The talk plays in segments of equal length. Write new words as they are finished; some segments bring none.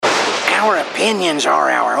Our opinions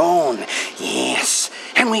are our own, yes.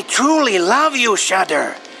 And we truly love you,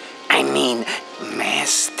 Shudder. I mean,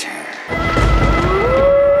 Master.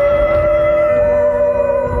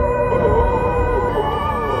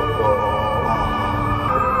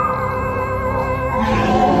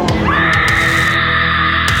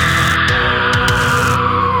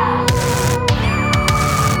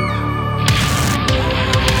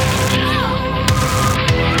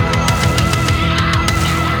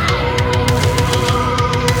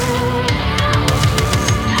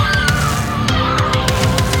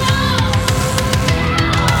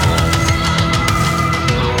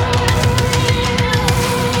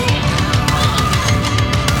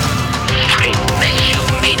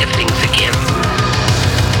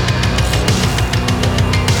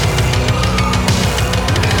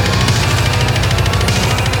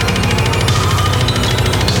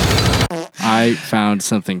 I found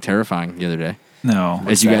something terrifying the other day. No.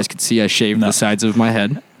 As you guys could see, I shaved the sides of my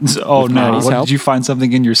head. Oh, no. Maddie's help. Did you find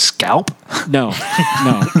something in your scalp? No.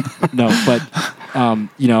 But,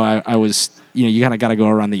 I was, you kind of got to go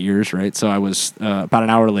around the ears, right? So I was, about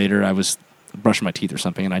an hour later, I was brushing my teeth or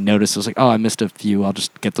something, and I noticed, I was like, oh, I missed a few. I'll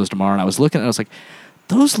just get those tomorrow. And I was looking, and I was like,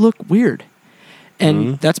 those look weird.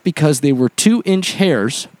 And that's because they were 2-inch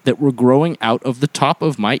hairs that were growing out of the top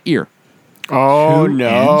of my ear. Oh,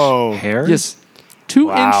 no. Hair? Yes.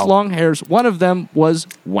 2-inch long hairs. One of them was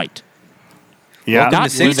white. Yeah.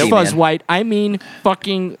 Not fuzz white. I mean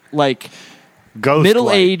fucking like Ghost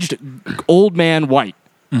middle-aged old man white.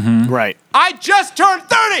 Right. I just turned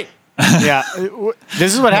 30! Yeah.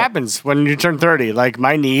 This is what happens when you turn 30. Like,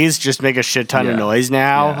 my knees just make a shit ton of noise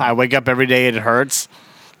now. Yeah. I wake up every day, it hurts.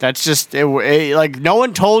 That's just, like, no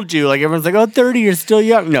one told you. Like, everyone's like, oh, 30, you're still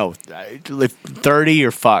young. No, 30, you're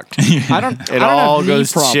fucked. It all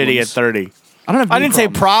goes shitty at 30. I didn't say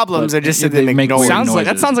problems. I just said they make noise.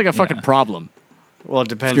 That sounds like a fucking problem. Well, it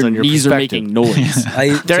depends Your on your knees perspective. are making noise.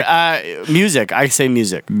 Music. I say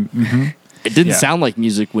music. It didn't sound like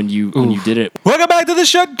music when you did it. Welcome back to the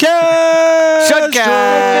Shudcast!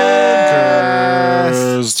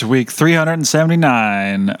 To week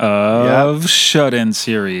 379 of Shut-In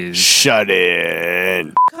series. Shut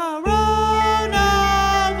in.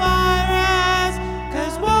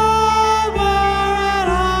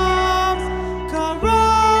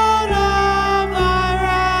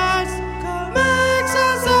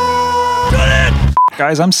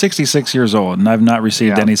 Guys, I'm 66 years old, and I've not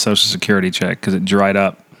received any Social Security check because it dried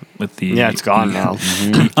up with the it's gone now.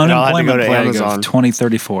 the unemployment plague Amazon. of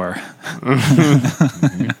 2034.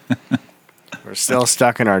 We're still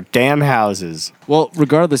stuck in our damn houses. Well,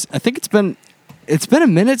 regardless, I think it's been a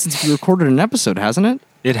minute since we recorded an episode, hasn't it?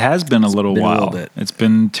 It has been a little been a while. little bit. It's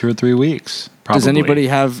been 2 or 3 weeks. Probably. Does anybody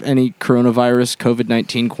have any coronavirus,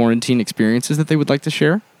 COVID-19 quarantine experiences that they would like to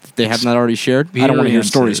share? If they have not already shared, I don't want to hear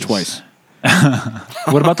stories twice.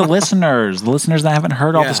 What about the listeners? The listeners that haven't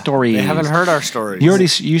heard all the stories. They haven't heard our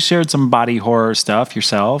stories. You shared some body horror stuff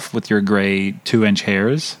yourself with your gray 2-inch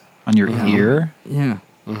hairs on your ear. Yeah.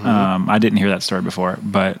 I didn't hear that story before,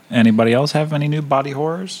 but anybody else have any new body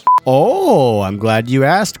horrors? Oh, I'm glad you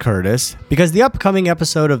asked, Curtis, because the upcoming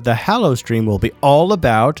episode of the Hallow Stream will be all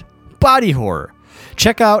about body horror.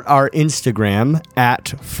 Check out our Instagram at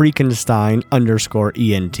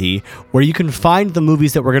Freakenstein_ENT, where you can find the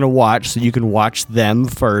movies that we're going to watch so you can watch them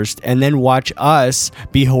first and then watch us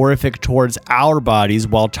be horrific towards our bodies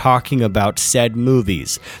while talking about said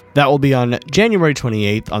movies. That will be on January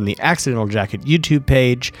 28th on the Accidental Jacket YouTube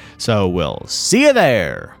page, so we'll see you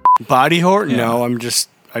there. Body horror? Yeah. No,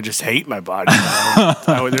 I just hate my body.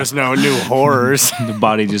 There's no new horrors. The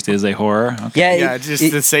body just is a horror. Okay. Yeah, it's just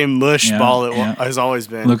the same mush ball it has always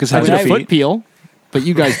been. Lucas I has did your a foot peel, but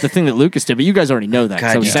you guys, the thing that Lucas did, but you guys already know that.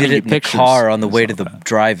 God, I was you sending did you it in the pictures. car on the way to the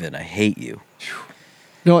drive-in. I hate you.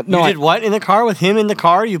 No, You did what in the car with him in the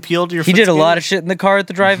car? You peeled your He foot did a skin? lot of shit in the car at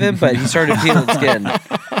the drive-in, but he started peeling skin.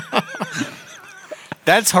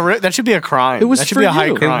 That's horrific. That should be a crime. It was that should for be a high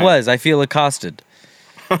you. crime. It was. I feel accosted.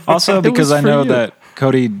 Also, because was I for know you. that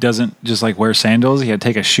Cody doesn't just like wear sandals. He had to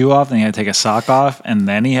take a shoe off, and he had to take a sock off, and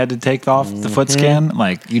then he had to take off the foot skin.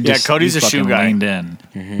 Like you just, Cody's you a shoe fucking guy. leaned in.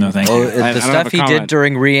 No, thank Oh, you. the I don't have stuff a he did comment.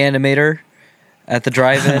 during Reanimator at the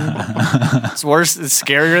drive-in. It's worse. It's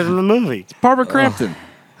scarier than the movie. Barbara Crampton.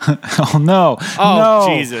 Oh no! Oh,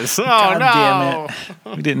 no. Jesus. Oh, God no. damn it!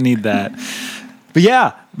 We didn't need that. But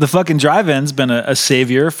yeah, the fucking drive-in's been a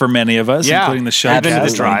savior for many of us, Yeah. including the show. I've been to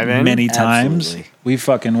the drive-in. many times. Absolutely. We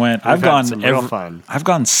fucking went. We've I've had gone some real fun. I've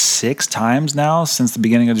gone 6 times now since the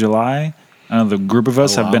beginning of July. I know the group of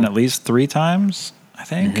us have been at least 3 times, I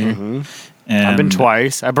think. And I've been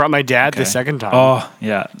twice. I brought my dad the second time. Oh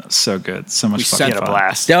yeah, so good, so much We fucking he had a fun.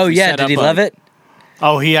 blast. Oh yeah, set did up he a- love it?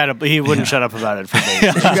 Oh, he wouldn't shut up about it for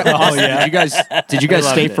days. Did you guys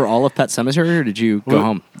loved stay it. for all of Pet Sematary, or did you go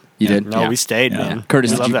home? You did. No, we stayed, man.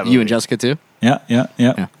 Curtis, We did love you, that you and movie. Jessica too?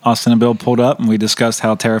 Yeah. Austin and Bill pulled up, and we discussed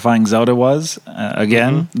how terrifying Zelda was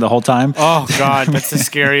again the whole time. Oh God, that's the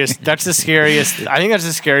scariest. That's the scariest. I think that's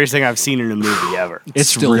the scariest thing I've seen in a movie ever. It's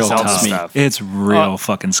still real Zelda tough. stuff. It's real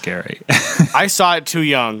fucking scary. I saw it too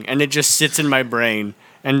young, and it just sits in my brain.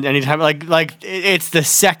 And anytime, it's the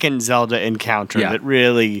second Zelda encounter Yeah. that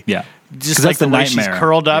really, Yeah. just 'Cause like that's the the way she's nightmare.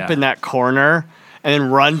 curled up Yeah. in that corner and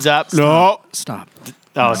then runs up. No, Stop.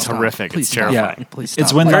 oh, it's horrific. Please It's stop. terrifying. Yeah, Please stop.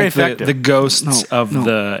 it's when Very like effective. the ghosts No, of no.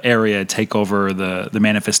 the area take over the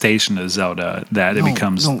manifestation of Zelda that it No,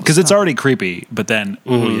 becomes no, because it's stop. already creepy. But then,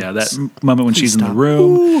 Mm-hmm. that moment when she's in the stop.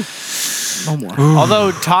 room, No more.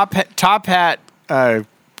 Although Top Hat,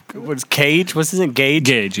 what's Cage? What's his name? Gage.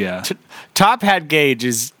 Gage, yeah, Top Hat Gage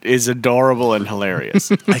is adorable and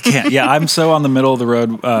hilarious. I can't. Yeah, I'm so on the middle of the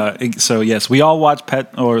road. So yes, we all watch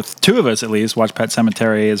two of us at least watch Pet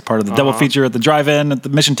Cemetery as part of the double feature at the drive-in at the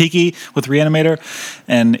Mission Tiki with Reanimator,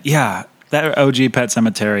 and yeah, that OG Pet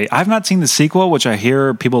Cemetery. I've not seen the sequel, which I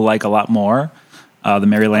hear people like a lot more. The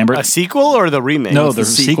Mary Lambert. A sequel or the remake? No, It's the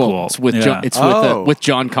sequel. It's with Yeah. John, it's Oh. with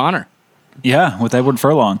John Connor. Yeah, with Edward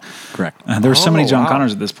Furlong. Correct. There's so many John wow.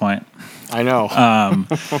 Connors at this point. I know.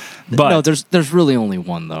 But No, there's really only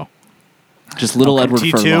one though. Just little Okay. Edward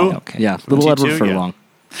T2? Furlong. Okay. Yeah, little T2, Edward yeah. Furlong.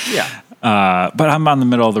 yeah. but I'm on the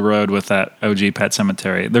middle of the road with that OG Pet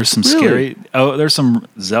Cemetery. There's some Really? scary. Oh, there's some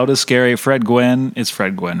Zelda scary. Fred Gwynn. It's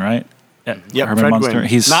Fred Gwynn, right? Yep, Herman Fred Munster. Gwynn.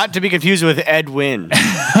 He's Not to be confused with Ed Wynn,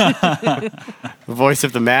 the voice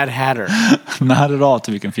of the Mad Hatter. not at all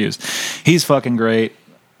to be confused. He's fucking great.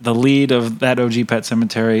 The lead of that OG Pet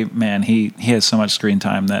Cemetery, man, he has so much screen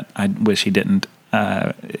time that I wish he didn't.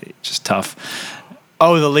 Just tough.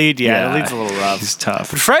 Oh, the lead, the lead's a little rough. He's tough.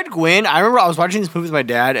 But Fred Gwynn, I remember I was watching this movie with my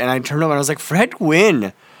dad, and I turned over and I was like, Fred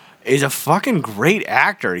Gwynn is a fucking great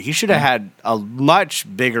actor. He should have had a much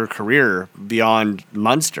bigger career beyond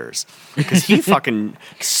Munsters. Because he fucking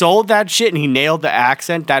sold that shit and he nailed the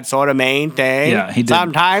accent, that sort of main thing. Yeah, he did.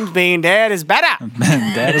 Sometimes being dead is better.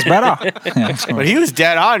 Dad is better. Yeah, But he was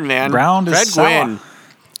dead on, man. Round is Fred sour. Gwynn.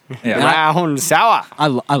 yeah. Round sour.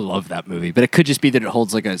 I love that movie, but it could just be that it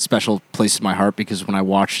holds like a special place in my heart because when I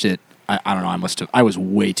watched it, I don't know, I was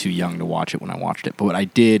way too young to watch it when I watched it, but I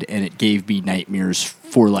did, and it gave me nightmares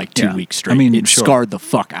for like 2 Yeah. weeks straight. I mean, it sure. scarred the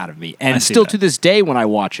fuck out of me, I and see still that. to this day when I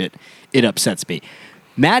watch it, it upsets me.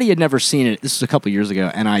 Maddie had never seen it. This was a couple years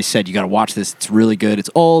ago, and I said, "You got to watch this. It's really good. It's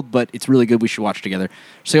old, but it's really good. We should watch it together."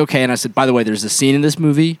 She's like, "Okay." And I said, "By the way, there's a scene in this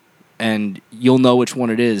movie, and you'll know which one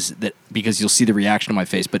it is that because you'll see the reaction on my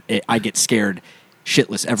face. But I get scared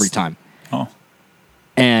shitless every time." Oh,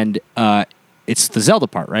 And it's the Zelda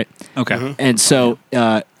part, right? okay. And so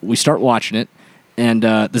we start watching it, and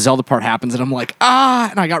the Zelda part happens, and I'm like, ah!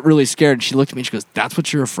 And I got really scared. And she looked at me and she goes, "That's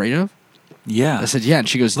what you're afraid of?" Yeah. I said, "Yeah." And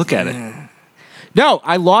she goes, Look at it. No,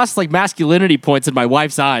 I lost like masculinity points in my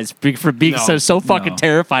wife's eyes for being No. so fucking No.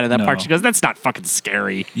 terrified of that No. part. She goes, "That's not fucking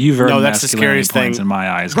scary." You've earned No, that's the masculinity scariest points thing. in my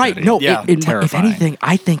eyes. Right? Cody. No, Yeah. if Terrifying. anything,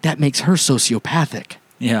 I think that makes her sociopathic.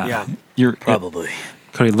 Yeah. Yeah. You're Probably.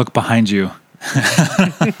 Cody, look behind you.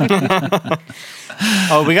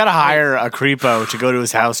 Oh, we got to hire a creepo to go to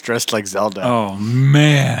his house dressed like Zelda. Oh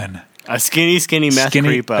man. A skinny meth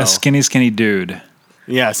creepo. A skinny dude.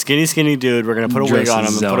 Yeah, skinny dude. We're gonna put a wig Dressed on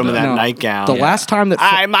as him and put him in Zelda. that No, nightgown. The last time that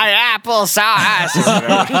I'm my applesauce.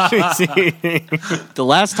 the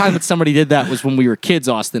last time that somebody did that was when we were kids,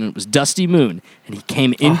 Austin. And it was Dusty Moon, and he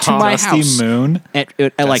came into my Dusty house Moon. at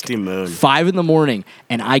like Dusty Moon. 5 a.m,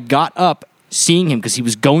 and I got up seeing him because he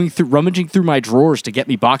was rummaging through my drawers to get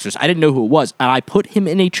me boxers. I didn't know who it was, and I put him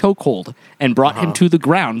in a chokehold and brought him to the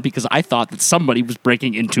ground because I thought that somebody was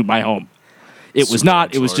breaking into my home. It was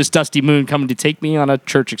not. It was just Dusty Moon coming to take me on a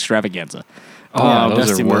church extravaganza. Oh, those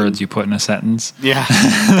Dusty are Moon. words you put in a sentence. Yeah,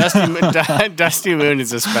 Dusty Moon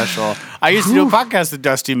is a special. I used to do a podcast with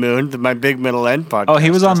Dusty Moon, my Big Middle End podcast. Oh,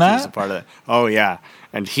 he was on Dusty that? a part of it. Oh yeah,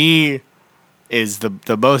 and he is the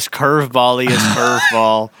most curveballiest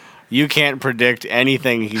curveball. You can't predict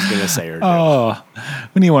anything he's gonna say or do. Oh,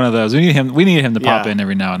 we need one of those. We need him. We need him to pop Yeah. in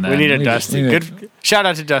every now and then. we need a just Dusty. need a- Good shout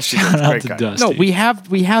out to Dusty. Shout out Great to guy. Dusty. No, we have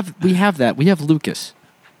that. We have Lucas.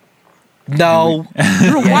 No.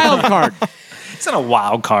 You're a wild card. It's not a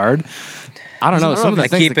wild card. I don't know. Some of the I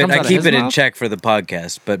things keep that it. comes I out of keep his it in mouth- check for the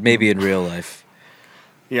podcast, but maybe in real life.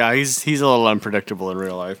 Yeah, he's a little unpredictable in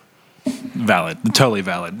real life. Valid. Totally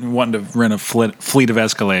valid. Wanting to rent a fleet of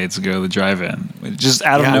Escalades to go to the drive-in. Just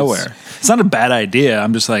out of Yes. nowhere. It's not a bad idea.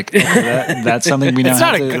 I'm just like, okay, that's something we now It's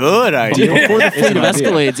have not a to- good idea. Before the fleet of an idea.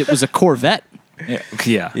 Escalades, it was a Corvette.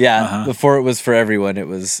 Yeah. Yeah, before it was for everyone, it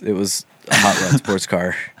was a hot rod sports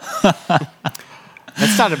car.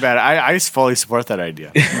 That's not a bad. I fully support that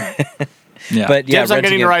idea. Yeah. But yeah, Dibs on getting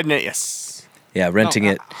renting to it, ride in it. Yes. yeah, renting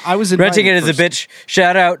it. I was Renting it invited as a bitch.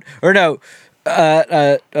 Shout out or no?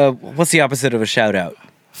 What's the opposite of a shout out?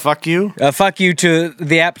 Fuck you. Fuck you to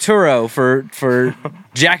the app Turo for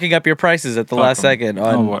jacking up your prices at the last 'em. second Oh,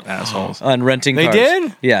 on what assholes. on renting They cars.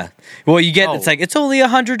 did? Yeah. Well, you get Oh. it's like it's only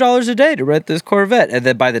 $100 a day to rent this Corvette, and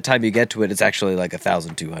then by the time you get to it, it's actually like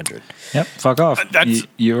 1,200. Yep. Fuck off. That's-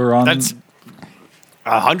 You're on. That's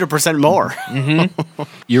 100% more.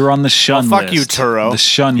 You're on the shun Well, fuck you, list. Turo. The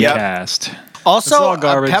shun Yep. cast. Also, all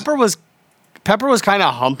garbage. Pepper was kind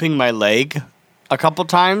of humping my leg a couple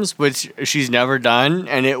times, which she's never done,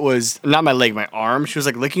 and it was not my leg, my arm. She was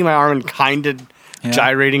like licking my arm and kind of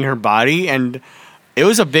gyrating her body, and it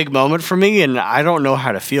was a big moment for me, and I don't know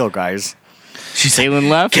how to feel, guys. Kaylin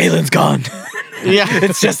left. Kaylin's gone. Yeah,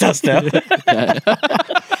 It's just us now. yeah.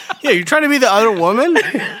 You're trying to be the other woman.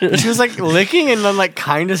 She was like licking, and then like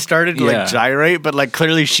kind of started to Yeah. like gyrate, but like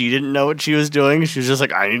clearly she didn't know what she was doing. She was just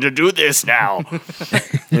like, I need to do this now.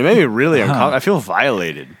 It made me really uncomfortable. I feel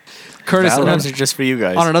violated. Curtis, Sometimes it's just for you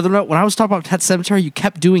guys. on another note, when I was talking about Pet Cemetery, you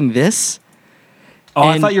kept doing this. Oh,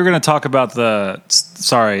 I And- thought you were going to talk about the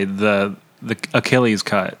Achilles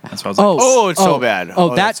cut. That's what I was like. Oh, it's so bad. Oh, Oh,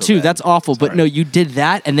 that that's so too. bad. That's awful. But Sorry. no, you did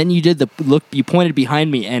that, and then you did the look. You pointed behind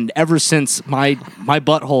me, and ever since my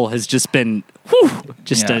butthole has just been,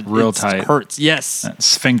 Yeah, real it's tight. Hurts. Yes. That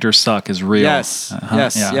sphincter suck is real. Yes. Uh-huh,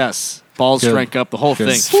 Yes. yeah. Yes. Balls Good. shrank up. The whole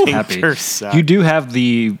Good. thing. Happy. Sphincter suck. You do have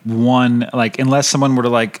the one, like, unless someone were to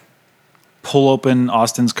like pull open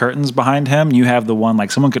Austin's curtains behind him, you have the one like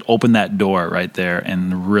someone could open that door right there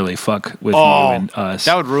and really fuck with you and us.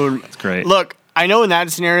 That would ruin. That's great. Look, I know in that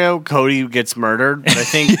scenario, Cody gets murdered, but I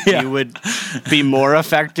think Yeah. you would be more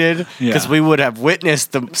affected because Yeah. we would have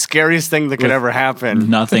witnessed the scariest thing that could ever happen.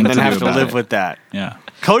 nothing and then to do have to about live it. with that. Yeah.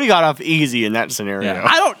 Cody got off easy in that scenario.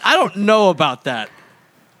 Yeah. I don't know about that.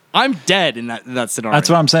 I'm dead in that scenario. That's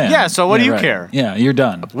what I'm saying. Yeah, so what do you right. care? Yeah, you're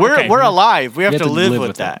done. We're alive. We have You to live with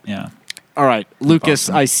it. that. Yeah. All right, Lucas.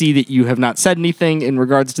 I see that you have not said anything in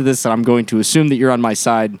regards to this, and I'm going to assume that you're on my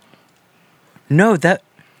side. No, that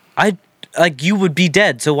I like you would be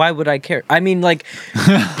dead, so why would I care? I mean, like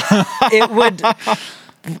it would.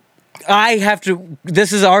 I have to.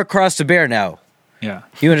 This is our cross to bear now. Yeah.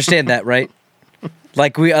 You understand that, right?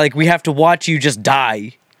 Like we have to watch you just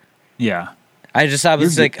die. Yeah. I was You're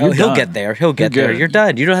like, good. oh, he'll You're get done. there. He'll get You're there. good. You're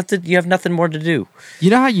done. You don't have to. You have nothing more to do. You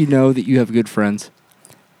know how you know that you have good friends?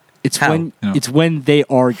 It's How? when No. it's when they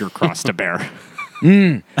are your cross to bear.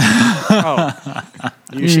 You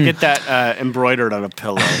should get that embroidered on a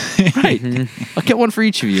pillow. Right. I'll get one for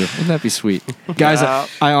each of you. Wouldn't that be sweet? Guys,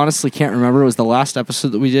 I honestly can't remember. It was the last episode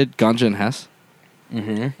that we did, Ganja and Hess.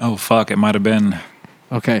 Oh fuck! It might have been.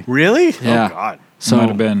 Okay. Really? Yeah. Oh, God. So, might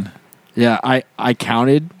have been. yeah, I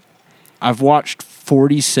counted. I've watched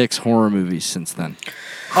 46 horror movies since then.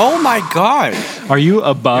 Oh, my God. Are you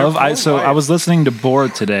above? You're I right. was listening to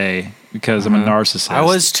Bored today because I'm a narcissist. I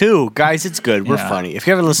was too. Guys, it's good. We're Yeah. funny. If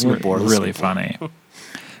you haven't listened We're to Bored, really funny.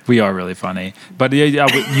 We are really funny. But yeah,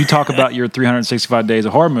 you talk about your 365 days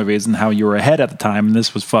of horror movies and how you were ahead at the time. And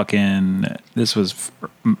this was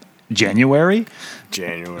January,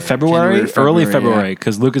 January. February, January, early February, February,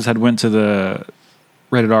 because Lucas had went to the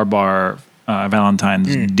Rated R bar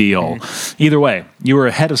Valentine's deal. Either way, you were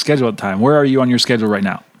ahead of schedule at the time. Where are you on your schedule right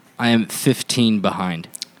now? I am 15 behind.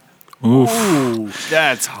 Oof. Ooh,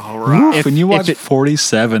 that's rough. If- When you if watched it-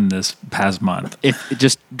 47 this past month. If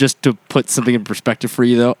just to put something in perspective for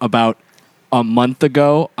you though, about a month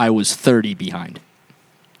ago I was 30 behind.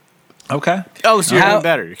 Okay. Oh, so you're How- doing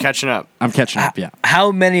better. You're catching up. I'm catching up, yeah.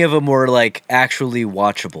 How many of them were like actually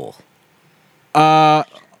watchable?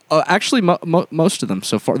 Actually, most of them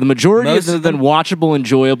so far. The majority Most of of them them? watchable,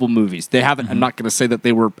 enjoyable movies. They haven't. I'm not going to say that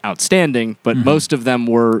they were outstanding, but most of them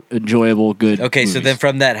were enjoyable, good. Okay, so movies. then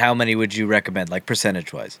from that, how many would you recommend, like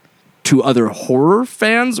percentage wise? to other horror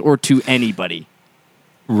fans or to anybody.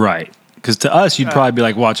 Right. Because to us, you'd probably be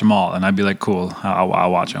like, watch them all. And I'd be like, cool,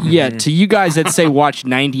 I'll watch them. Yeah, to you guys, I'd say watch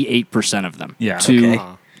 98% of them. Yeah. To Okay.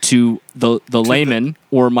 to the layman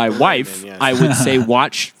or my wife, yes. I would say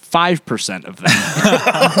watch 5% of them.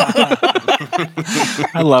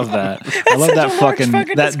 I love that. I love that fucking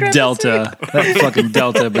that delta. That fucking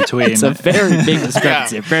delta between. It's a very big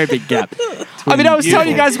discrepancy, a very big gap. I mean, I was telling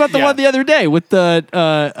you guys about the one the other day with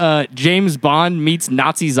the James Bond meets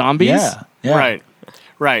Nazi zombies. Yeah.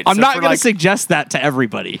 Right. I'm So not for, going to like, suggest that to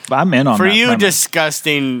everybody. I'm in on For that you premise.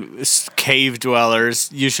 disgusting cave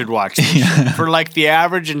dwellers, you should watch this shit. For like the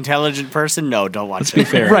average intelligent person, no, don't watch Let's be it.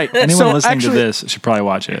 fair. Right. Anyone So listening actually- to this should probably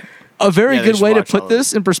watch it. A very Yeah, they good should way to watch all put of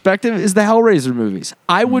this in perspective is the Hellraiser movies.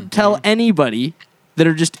 I would tell anybody that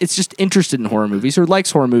are just interested in horror movies or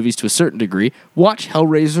likes horror movies to a certain degree, watch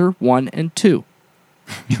Hellraiser 1 and 2.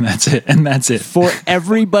 And that's it. For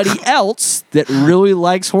everybody else that really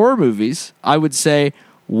likes horror movies, I would say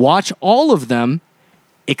watch all of them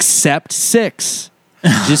except 6.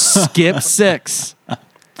 Just skip 6. You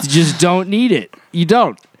just don't need it. You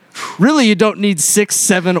don't. Really, you don't need 6,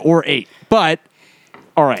 7, or 8. But,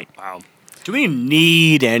 all right. Do we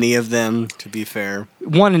need any of them, to be fair?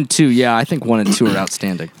 1 and 2, yeah, I think 1 and 2 are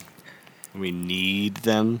outstanding. We need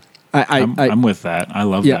them. I'm with that. I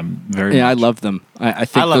love them very much. Yeah, I love them. I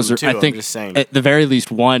think I love those them are. too, I I'm think just saying. at the very least,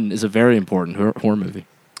 1 is a very important horror movie.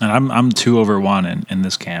 And I'm 2 over 1 in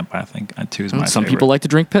this camp. I think 2 is my Some favorite. people like to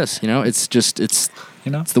drink piss. You know, it's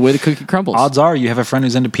you know, the way the cookie crumbles. odds are you have a friend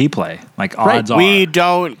who's into pee play. Like odds are. We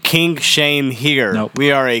don't kink shame here. Nope. We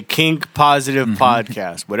are a kink positive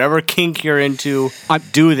podcast. Whatever kink you're into,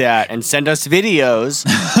 do that and send us videos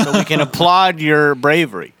so we can applaud your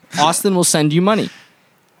bravery. Austin will send you money.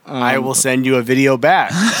 I will send you a video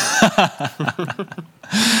back.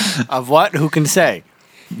 Of what? Who can say?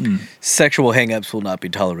 Sexual hangups will not be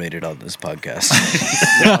tolerated on this podcast.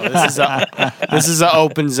 No, this is an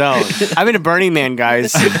open zone. I'm in a Burning Man,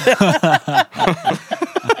 guys.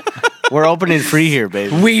 We're open and free here,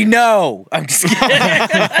 baby. We know. I'm just kidding.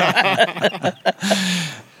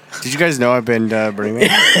 Did you guys know I've been to Burning Man?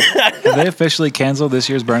 Have they officially canceled this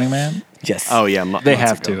year's Burning Man? Yes. Oh yeah, They months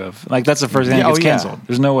have ago. to have. Like that's the first thing Yeah, that gets oh, yeah. canceled.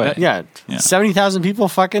 There's no way. Yeah, Yeah. 70,000 people.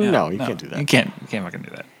 Fucking no, you can't do that. You can't fucking do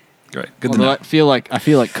that. Great. Good Although to I feel like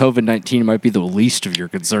COVID-19 might be the least of your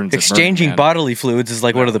concerns. at Burning Exchanging Man. bodily fluids is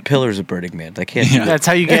like one of the pillars of Burning Man. I can't do that. That's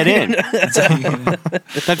how you get in.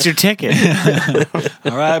 That's your ticket. know.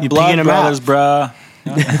 All right, You blood peeing 'em brothers, out.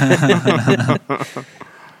 bruh.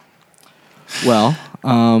 Well,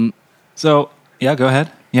 So yeah, go ahead.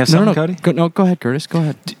 You have no, something, no, Cody? go ahead, Curtis. Go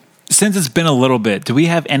ahead. Since it's been a little bit, do we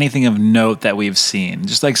have anything of note that we've seen?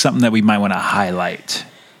 Just like something that we might want to highlight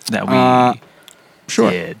that we Sure.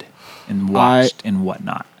 did and watched and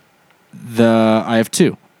whatnot. I have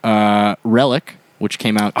 2. Relic, which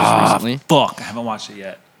came out just recently, Fuck, I haven't watched it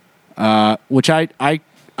yet. which I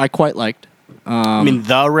quite liked. I mean,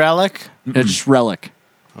 the relic. Just Relic.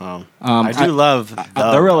 I do love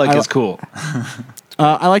The Relic is cool.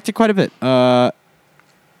 I liked it quite a bit.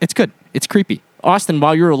 It's good. It's creepy. Austin,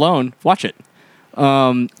 while you're alone, watch it.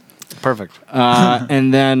 perfect.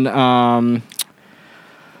 And then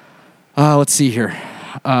let's see here.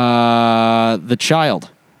 The Child.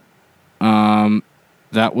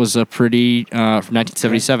 That was a pretty from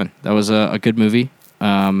 1977. That was a good movie.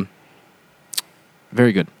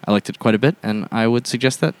 Very good. I liked it quite a bit, and I would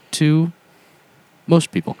suggest that to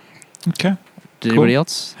most people. Okay. Did Cool. anybody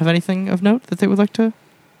else have anything of note that they would like to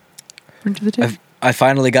bring to the table? I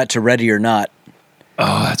finally got to Ready or Not,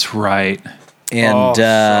 Oh, that's right. and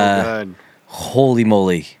so good. holy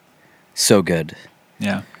moly, so good.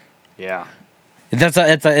 Yeah. Yeah. It's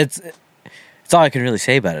all I can really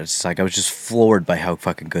say about it. It's just like I was just floored by how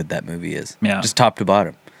fucking good that movie is. Yeah. Just top to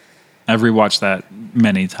bottom. I've rewatched that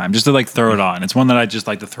many times just to like throw it on. It's one that I just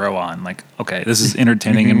like to throw on. Like, okay, this is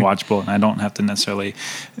entertaining and watchable, and I don't have to necessarily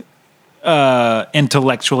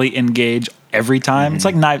intellectually engage every time. It's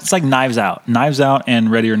like Knives Out. Knives Out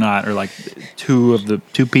and Ready or Not are like two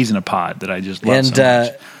peas in a pod that I just love And so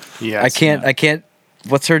much. Yes. I can't.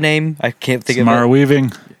 What's her name? I can't think Samara of it.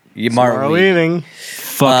 Weaving, Mara Weaving Weaving.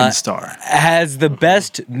 fucking star. has the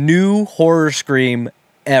best new horror scream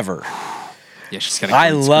ever. Yeah, she's got.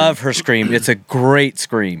 I love her scream. It's a great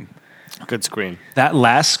scream. Good screen. That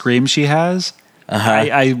last scream she has,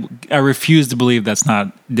 I refuse to believe that's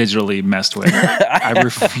not digitally messed with. I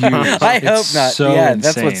refuse. I It's hope not. So Yeah, insane.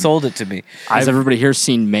 that's what sold it to me. Has everybody here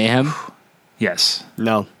seen Mayhem? Yes.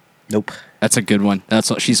 No. Nope. That's a good one.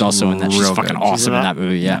 She's also in that. She's Real fucking good. awesome in in that? that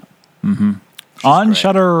movie. Yeah, On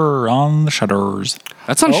Shudder, on the Shutters.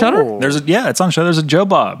 that's on Shudder. It's on Shudder. There's a Joe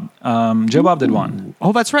Bob. Joe Bob did one.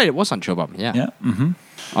 Oh, that's right. It was on Joe Bob. Yeah. Yeah. Mm-hmm.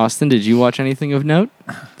 Austin, did you watch anything of note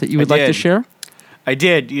that you would I like to did. share? I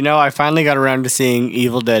did. You know, I finally got around to seeing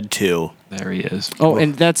Evil Dead 2. There he is. Oh,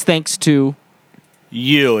 and that's thanks to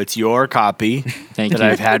It's your copy Thank that you.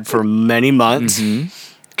 I've had for many months.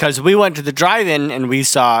 Because we went to the drive-in and we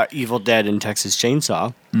saw Evil Dead and Texas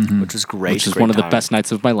Chainsaw, which was great. Which is great one of the time. best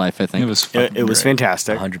nights of my life, I think. It was It was great.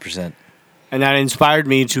 fantastic. 100%. And that inspired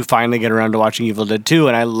me to finally get around to watching Evil Dead 2,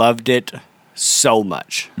 and I loved it so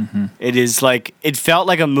much. It is like, it felt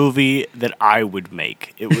like a movie that I would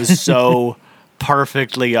make. It was so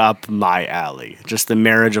perfectly up my alley. Just the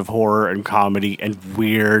marriage of horror and comedy and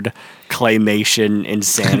weird claymation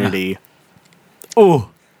insanity. Ooh,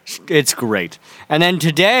 it's great. And then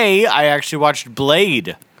today, I actually watched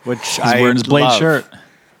Blade, which He's I wearing his Blade love. shirt.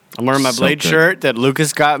 I'm wearing my So Blade good. shirt that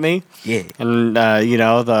Lucas got me. Yeah. And,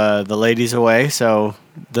 the lady's away, so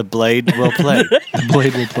the Blade will play. The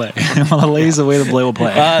Blade will play. While the lady's away, the Blade will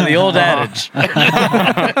play. The old adage.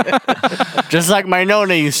 Just like my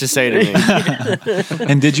Nona used to say to me.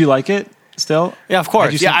 And did you like it still? Yeah, of Had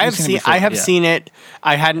course. you Yeah, seen- I you've have seen it seen. before, I have yeah. seen it.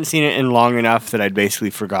 I hadn't seen it in long enough that I'd basically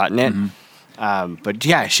forgotten it. But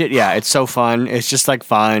yeah, shit. Yeah, it's so fun. It's just like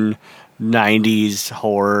fun, '90s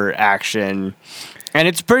horror action, and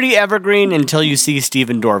it's pretty evergreen until you see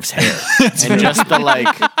Steven Dorff's hair and just the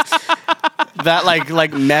that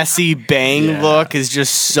like messy bang look is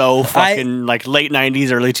just so fucking like late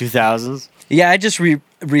 '90s, early 2000s. Yeah, I just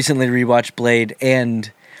recently rewatched Blade,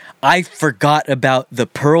 and I forgot about the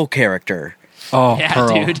Pearl character. Oh, Yeah,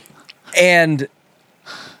 Pearl. dude. And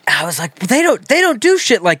I was like, they don't do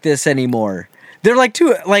shit like this anymore. They're like,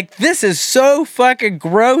 this is so fucking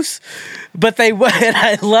gross, but they and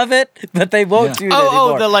I love it, but they won't do it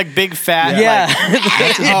anymore. The like big fat. yeah.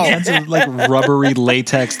 That's a like rubbery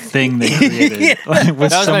latex thing they created like, with That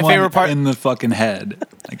was my someone favorite part. in the fucking head.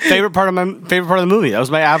 Like, favorite part of the movie. That was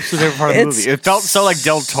my absolute favorite part of the It's movie. It felt so like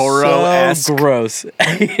Del Toro esque so gross.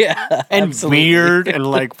 Yeah, and absolutely. weird and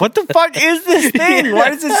like, what the fuck is this thing? Why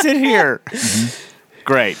does it sit here?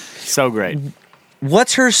 Great, so great.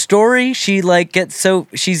 What's her story? She like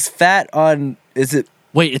she's fat on. Is it?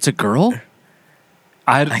 Wait, it's a girl?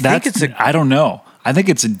 I think it's I don't know. I think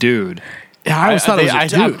it's a dude. Yeah, I always thought it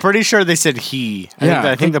was a I'm dude. pretty sure they said he. Yeah,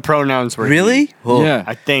 I think the pronouns were he. Really? Oh. Yeah.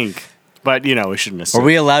 I think, but we shouldn't assume. Are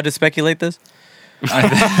we allowed to speculate this?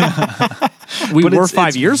 We But were it's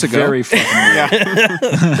 5 years ago. Very fucking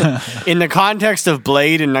weird. In the context of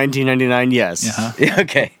Blade in 1999? Yes. Uh-huh.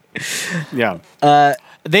 Okay. Yeah.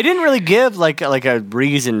 They didn't really give like a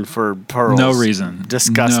reason for Pearl's No reason.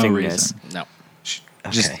 disgustingness. No reason. No.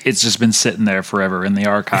 Just Okay. it's just been sitting there forever in the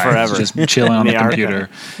archive, Forever. just chilling on In the the computer.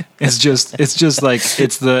 It's just like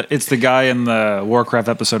it's the guy in the Warcraft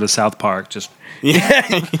episode of South Park. Just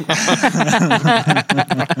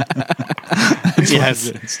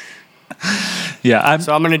Yes. yeah,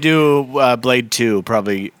 So I'm gonna do Blade 2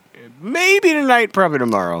 probably, maybe tonight, probably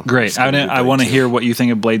tomorrow. great. Just gonna do I Blade want to 2. hear what you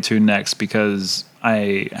think of Blade 2 next because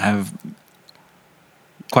I have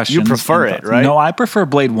questions. You prefer and it, thoughts. right? No, I prefer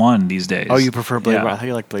Blade 1 these days. Oh, you prefer Blade Yeah. 1? I thought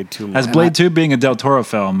you like Blade 2 more. As Blade 2 being a Del Toro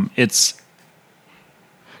film, it's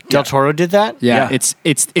Del Toro did that? Yeah, Yeah.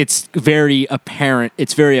 it's very apparent.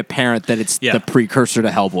 It's very apparent that it's Yeah. the precursor to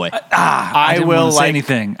Hellboy. I didn't will want to say like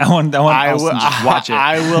anything. I want Austin to just watch it.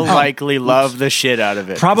 I will likely love the shit out of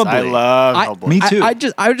it. 'cause Probably. I love I- Hellboy. Me too.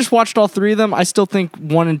 I just watched all three of them. I still think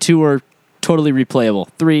 1 and 2 are totally replayable.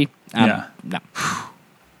 3, Yeah. no,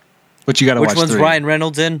 But you got to watch Which one's 3. Ryan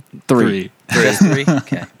Reynolds in? 3. Just 3?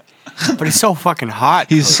 Okay. But he's so fucking hot.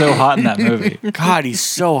 He's so hot in that movie. God, he's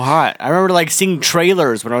so hot. I remember like seeing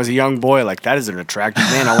trailers when I was a young boy. Like, that is an attractive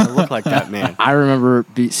man. I want to look like that man. I remember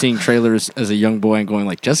seeing trailers as a young boy and going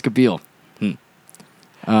like Jessica Biel.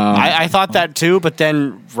 I thought that too, but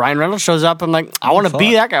then Ryan Reynolds shows up. I'm like, I want to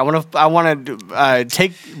be that guy. I want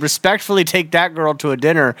to respectfully take that girl to a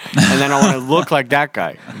dinner, and then I want to look like that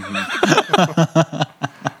guy.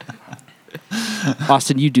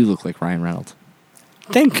 Austin, you do look like Ryan Reynolds.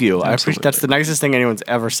 Thank you. I appreciate. That's the nicest thing anyone's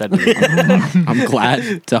ever said to me. I'm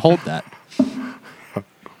glad to hold that.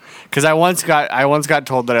 Because I once got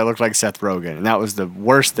told that I looked like Seth Rogen, and that was the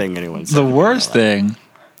worst thing anyone said. The worst thing.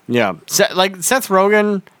 Yeah, like Seth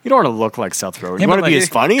Rogen, you don't want to look like Seth Rogen. Yeah, You want but to be like- as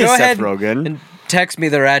funny Go as ahead Seth Rogen. and text me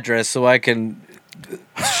their address so I can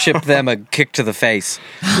ship them a kick to the face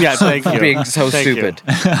Yeah, thank for you. being so Thank you.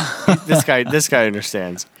 stupid. This guy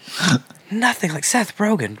understands. Nothing like Seth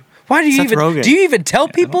Rogen. Why do you Seth even Rogen. do you even tell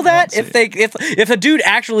people that see if a dude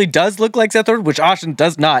actually does look like Seth Rogen, which Austin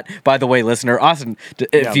does not, by the way, listener. Austin, if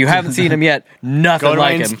Yeah. you haven't seen him yet, nothing Go to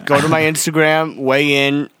like my him. go to my Instagram, weigh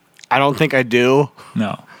in. I don't think I do.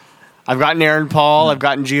 No. I've gotten Aaron Paul. I've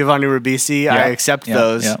gotten Giovanni Ribisi. I accept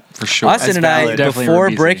those. Yeah, for sure. Austin and I, valid. Definitely before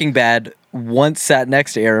Ribisi. Breaking Bad, once sat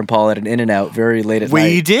next to Aaron Paul at an In-N-Out very late at night.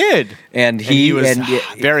 We did. And And he was and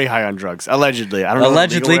very high on drugs, allegedly. I don't know. the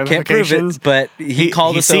allegedly legal can't prove ramifications. it, but he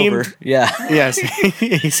called he us seemed- over. Yeah, Yes,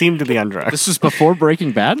 he seemed to be on drugs. This was before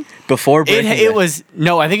Breaking Bad. before Breaking It Bad. was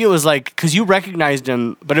no, I think it was like because you recognized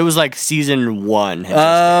him, but it was like season 1.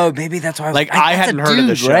 Oh, maybe that's why. I was like that's I a hadn't heard of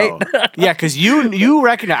the dude, show. right? Yeah, because you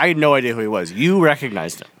recognize. I had no idea who he was. You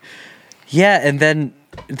recognized him. Yeah, and then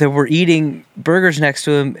we're eating burgers next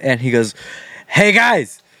to him, and he goes, "Hey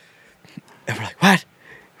guys," and we're like, "What?"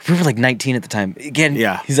 We were like 19 at the time. Again,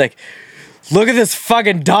 Yeah. He's like, "Look at this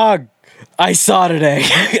fucking dog I saw today."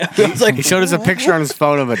 I was like, He showed us a picture on his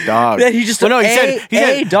phone of a dog. Yeah, he just Well, no, he he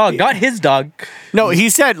said dog, not his dog. no. He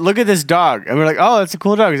said, "Look at this dog," and we're like, "Oh, that's a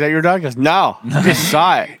cool dog. Is that your dog?" He goes, "No, I just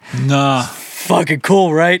saw it." Nah. Fucking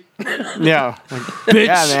cool, right? Yeah, like,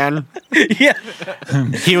 yeah, man. Yeah.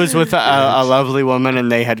 He was with a lovely woman,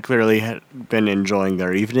 and they had clearly been enjoying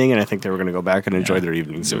their evening, and I think they were going to go back and enjoy their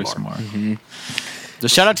evening some Enjoy more. some more. So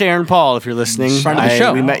shout out to Aaron Paul if you're listening. Friend of the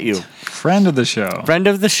show. We met you. Friend of the show. Friend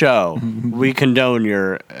of the show. We condone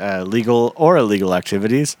your legal or illegal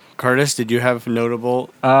activities. Curtis, did you have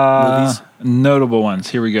notable movies? Notable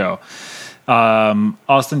ones. Here we go.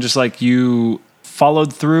 Austin, just like you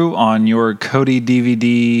followed through on your Cody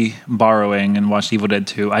DVD borrowing and watched Evil Dead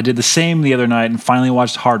 2, I did the same the other night and finally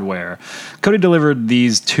watched Hardware. Cody delivered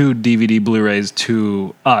these 2 DVD Blu-rays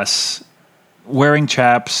to us, wearing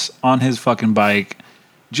chaps, on his fucking bike,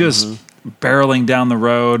 just barreling down the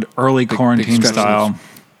road, early quarantine stretch style.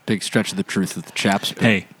 Big stretch of the truth with the chaps.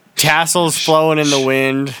 Hey, Tassels flowing in the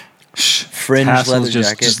wind, Fringe tassels leather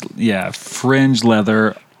jacket. fringe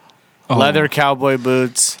leather. Oh. leather cowboy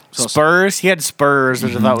boots, spurs. He had spurs,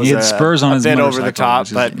 which I thought was He had spurs on a his bit over the motorcycle, top, which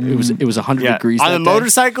is- but It was 100 yeah, degrees on that the day.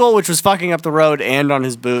 motorcycle, which was fucking up the road, and on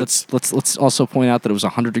his boots. Let's also point out that it was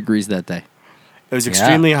 100 degrees that day. It was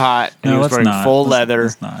extremely hot, and he was let's wearing not. full Let's- leather.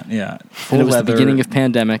 let's not. Yeah, full And it was leather. the beginning of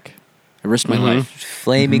pandemic. I risked my life.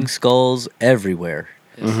 Flaming skulls everywhere.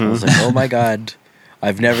 I was like, oh my God.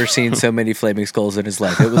 I've never seen so many flaming skulls in his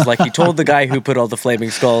life. It was like he told the guy who put all the flaming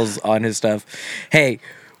skulls on his stuff, hey,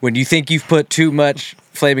 when you think you've put too much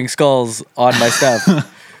flaming skulls on my stuff,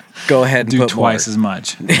 go ahead and do put twice more. as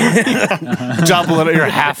much. Drop a little. You're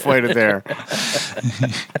halfway to there.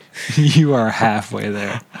 You are halfway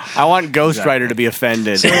there. I want Ghost Rider to be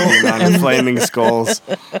offended at the amount of flaming skulls.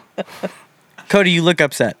 Cody, you look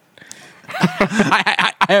upset.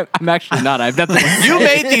 I'm actually not. I have nothing. You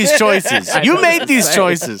made these choices. You made these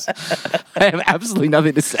choices. I have absolutely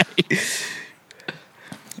nothing to say.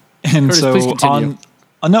 And Curtis, so please continue.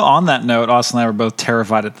 on that note, Austin and I were both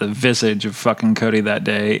terrified at the visage of fucking Cody that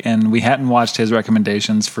day, and we hadn't watched his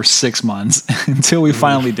recommendations for 6 months until we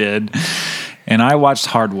finally did. And I watched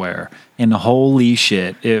Hardware, and holy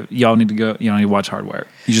shit, y'all need to go. You don't need to watch Hardware.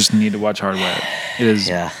 You just need to watch Hardware. It is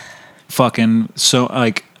Yeah. fucking so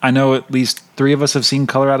like. I know at least 3 of us have seen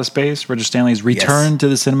Color Out of Space, Roger Stanley's return to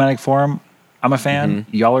the cinematic forum. I'm a fan.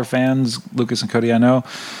 Y'all are fans. Lucas and Cody, I know.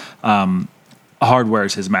 Hardware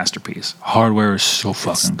is his masterpiece. Hardware is so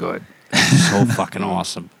fucking good. So fucking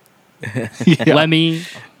awesome. Lemmy,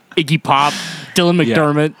 Iggy Pop, Dylan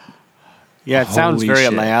McDermott. Yeah, it sounds Holy very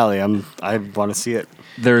up shit. my alley. I want to see it.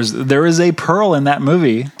 There is a pearl in that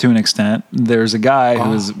movie to an extent. There's a guy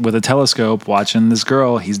who is with a telescope watching this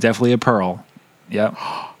girl. He's definitely a pearl. Yep.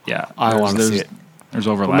 Yeah. I wanna see it. There's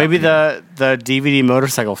overlap. Well, maybe the DVD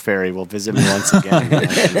motorcycle ferry will visit me once again.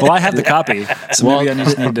 Well, I have the copy, so maybe I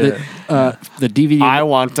just need to. The DVD. I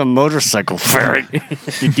want the motorcycle ferry.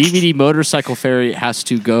 The DVD motorcycle ferry has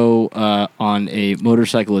to go on a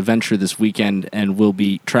motorcycle adventure this weekend, and we'll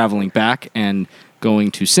be traveling back and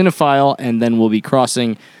going to Cinephile, and then we'll be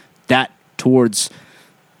crossing that towards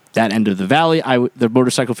that end of the valley. The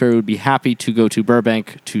motorcycle ferry would be happy to go to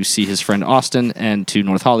Burbank to see his friend Austin, and to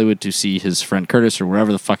North Hollywood to see his friend Curtis, or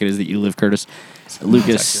wherever the fuck it is that you live, Curtis.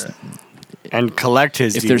 Lucas, And collect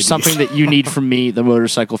his if there's DVDs. something that you need from me, the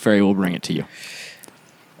motorcycle ferry will bring it to you.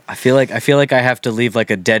 I feel like I have to leave like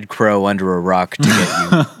a dead crow under a rock to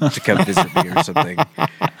get you to come visit me or something.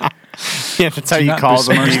 Yeah, that's how Do you not call the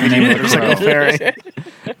besmirch the name DVD of the motorcycle crow. ferry.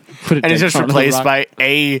 Put it And it's just replaced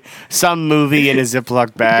by some movie in a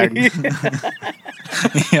Ziploc bag.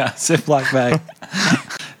 Yeah, Ziploc bag.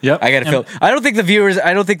 Yep. I gotta film. I don't think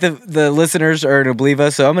the listeners are gonna believe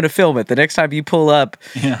us, so I'm gonna film it the next time you pull up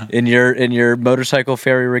Yeah. in your motorcycle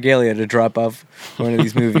ferry regalia to drop off one of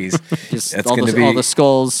these movies. Just That's all, gonna the, be all the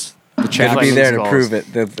skulls, the Gotta chaps. be Flaming there to skulls. prove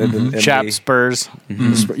it. And Chap the- spurs.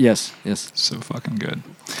 Yes. So fucking good.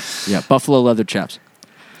 Yeah, buffalo leather chaps.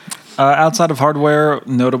 Outside of Hardware,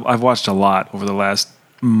 notable. I've watched a lot over the last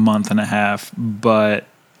month and a half, but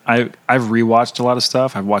I've rewatched a lot of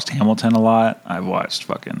stuff. I've watched Hamilton a lot. I watched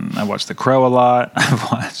The Crow a lot. I've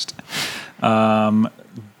watched,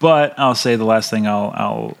 but I'll say the last thing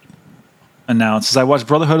I'll announce is I watched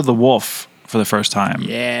Brotherhood of the Wolf for the first time.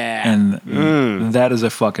 Yeah. And that is a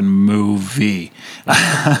fucking movie.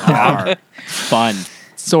 Fun.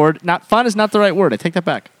 Sword. Not fun is not the right word. I take that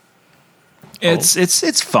back.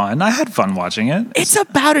 It's fun. I had fun watching it. It's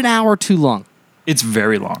about an hour too long. It's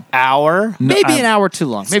very long. Hour? Maybe an hour too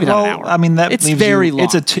long. Maybe not an hour. I mean, it's leaves very you, long.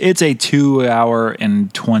 It's a 2 hour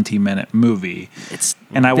and 20-minute movie.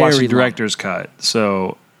 And I watched the director's cut.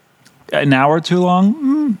 So an hour too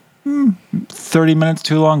long? 30 minutes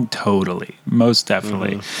too long? Totally. Most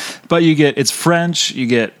definitely. But it's French. You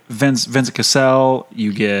get Vincent Cassel.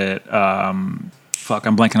 You get I'm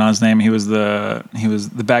blanking on his name. He was the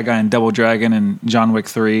bad guy in Double Dragon and John Wick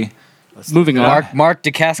 3. Moving on. Mark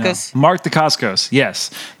Dacascos? No. Mark Dacascos,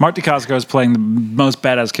 yes. Mark Dacascos playing the most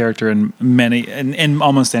badass character in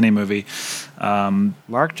almost any movie.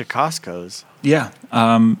 Mark Dacascos. Yeah.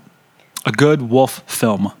 A good wolf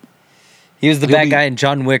film. He was the bad guy in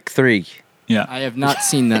John Wick 3. Yeah. I have not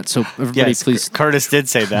seen that, so everybody Yes, please. Curtis did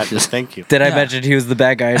say that. Thank you. Did I mention he was the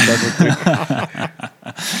bad guy in John Wick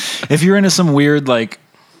 3? If you're into some weird,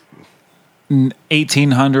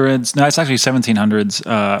 1800s, no, it's actually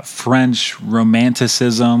 1700s, French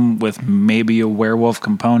romanticism with maybe a werewolf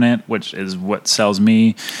component, which is what sells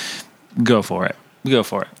me, go for it.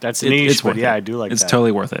 That's niche, it's but worth yeah, it. I do like It's that.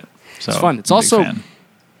 totally worth it. So, It's fun. It's I'm a big also fan.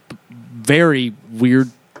 very weird,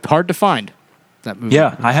 hard to find. That movie.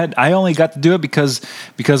 Yeah, I only got to do it because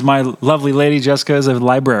my lovely lady Jessica is a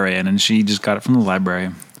librarian and she just got it from the library.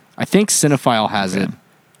 I think Cinephile has it,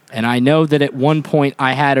 and I know that at one point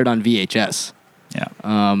I had it on VHS. Yeah,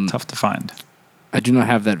 tough to find. I do not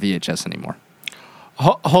have that VHS anymore.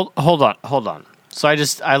 Hold on. So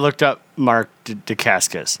I looked up Mark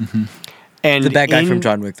Dacascos. And The bad guy from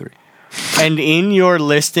John Wick 3. And in your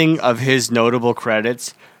listing of his notable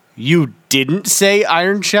credits, you didn't say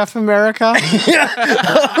Iron Chef America?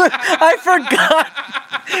 I forgot.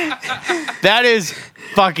 That is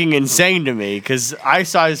fucking insane to me because I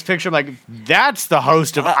saw his picture. I'm like, that's the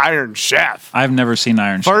host of Iron Chef. I've never seen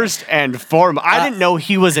Iron Chef. First and foremost, I didn't know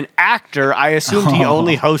he was an actor. I assumed he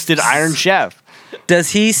only hosted Iron Chef. Does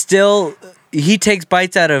he still... He takes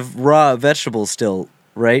bites out of raw vegetables still,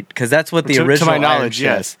 right? Because that's what the original to my Iron knowledge, Chef-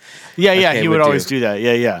 yes. Yeah, Okay, he would always do that.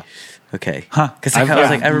 Yeah. Okay. Huh. Because I was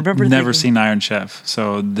like, I remember never thinking- seen Iron Chef,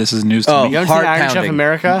 so this is news to Oh, me. You haven't seen Heart Iron Chef pounding.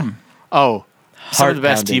 America? Oh, some of the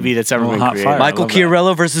best Heart-pounding. TV that's ever Well, been hot created. fire. Michael I love that.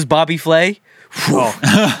 Chiarello versus Bobby Flay.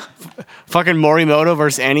 Fucking Morimoto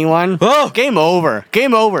versus anyone. Oh! Game over.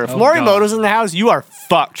 If Morimoto's in the house, you are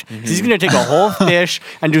fucked. He's gonna take a whole fish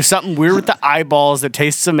and do something weird with the eyeballs that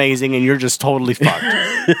tastes amazing, and you're just totally fucked.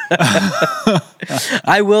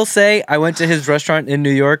 I will say, I went to his restaurant in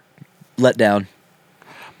New York. Let down.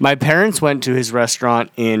 My parents went to his restaurant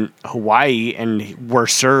in Hawaii and were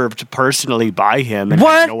served personally by him. And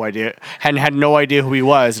What? had no idea who he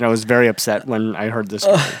was, and I was very upset when I heard this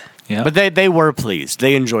story. Yeah. But they were pleased.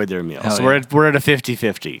 They enjoyed their meal. Hell So yeah. we're at a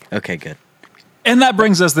 50-50. Okay, good. And that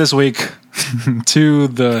brings us this week to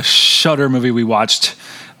the Shudder movie we watched,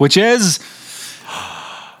 which is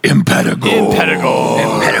Impetigo.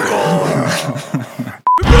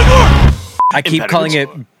 I keep calling it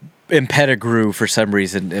Impetigrew for some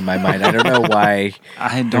reason in my mind. I don't know why.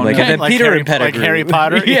 I don't Like, know. and then Peter and Pettigrew. Like Harry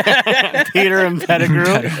Potter? Yeah. Peter and Pettigrew.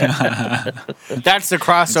 That's the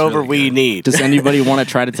crossover really we good. need. Does anybody want to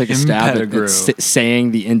try to take a stab at Impetigo.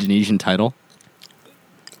 saying the Indonesian title?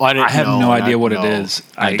 Well, I have no idea what it is.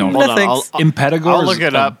 I don't. Hold on, Thanks. Impetigo I'll is look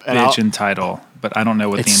it a up and bitch in title, but I don't know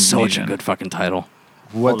what It's the such Indonesian. a good fucking title.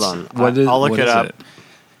 What's, Hold on. What is, I'll look what it is up.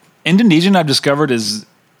 Indonesian, I've discovered, is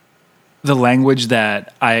the language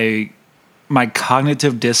that my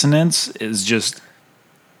cognitive dissonance is just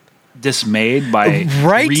dismayed by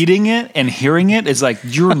Right? reading it and hearing it. It's like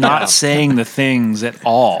you're not saying the things at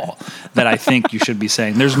all that I think you should be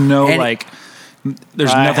saying. There's no And-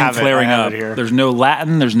 there's I nothing have it. flaring I have up. it here. There's no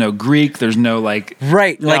Latin. There's no Greek. There's no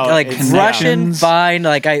Right, like it's Russian, connections. fine.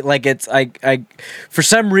 I for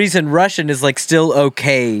some reason Russian is like still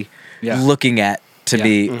okay Yeah. looking at to Yeah.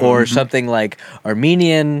 me, or something like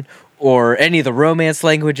Armenian or any of the Romance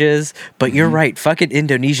languages. But you're right, fucking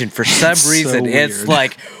Indonesian for some It's so reason it's weird.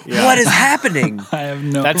 like, what is happening? I have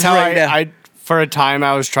no. That's how Right now. I for a time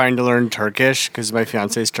I was trying to learn Turkish because my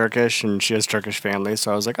fiance is Turkish and she has Turkish family.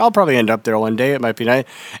 So I was like, I'll probably end up there one day. It might be nice.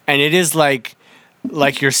 And it is like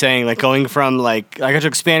like you're saying, like going from like I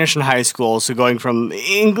took Spanish in high school, so going from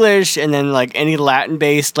English and then like any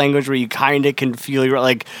Latin-based language where you kind of can feel your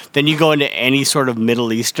like, then you go into any sort of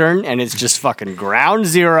Middle Eastern and it's just fucking ground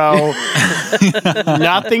zero.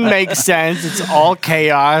 Nothing makes sense. It's all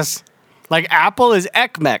chaos. Like Apple is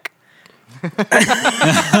Ekmek.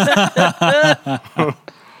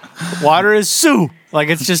 Water is Su. Like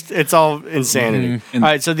it's all insanity. All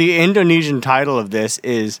right, so the Indonesian title of this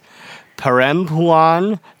is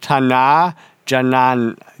Perempuan Tanah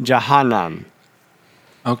Jahanam.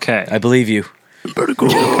 Okay. I believe you.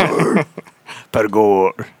 Pergor.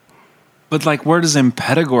 But like, where does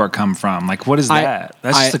Impedagor come from? Like, what is that?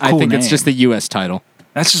 That's just a cool I think name. it's just the U.S. title.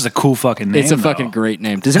 That's just a cool fucking name. It's a though. fucking great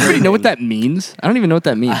name. Does everybody know what that means? I don't even know what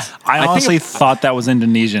that means. I honestly thought that was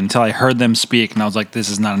Indonesian until I heard them speak, and I was like, "This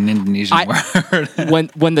is not an Indonesian word."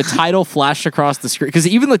 when the title flashed across the screen, because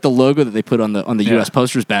even like the logo that they put on the U.S.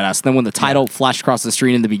 poster is badass. And then when the title flashed across the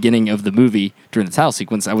screen in the beginning of the movie during the title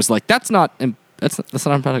sequence, I was like, "That's not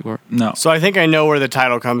Impedagor." No. So I think I know where the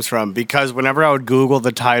title comes from because whenever I would Google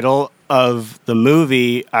the title of the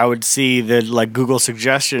movie, I would see that like Google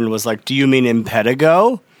suggestion was like, "Do you mean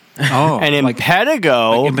Impetigo?" Oh, And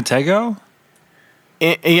Impetigo, Impetigo?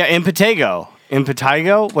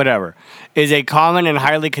 Impetigo, whatever, is a common and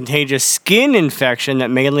highly contagious skin infection that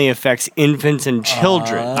mainly affects infants and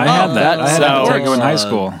children. I had that. I had So- Impetigo in high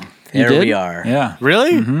school. There did? we are. Yeah.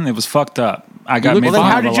 Really? Mhm, it was fucked up. I got look made Well, then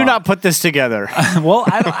fun how of a did you lot. not put this together? Well,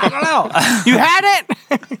 I don't know. You had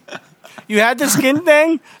it. You had the skin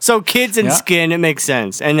thing, so kids and Yeah. skin, it makes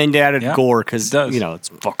sense. And then they added Yeah, gore because it does. it's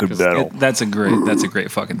fucking metal. That's a great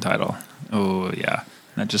fucking title. Oh yeah,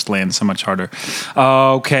 that just lands so much harder.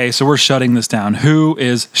 Okay, so we're shutting this down. Who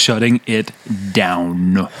is shutting it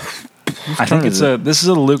down? I think this is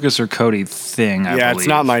a Lucas or Cody thing. I Yeah, believe. it's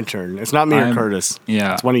not my turn. It's not me or I'm- Curtis.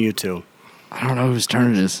 yeah. It's one of you two. I don't know whose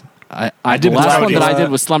turn it is. I did the last one that I Blackula. did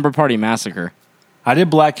was Slumber Party Massacre. I did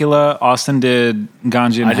Blackula. Austin did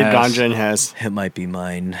Ganja. And I did Hess. Ganja and Hess. It might be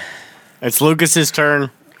mine. It's Lucas's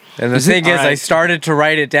turn. And the thing is, All right. I started to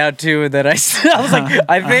write it down too, and then I was like,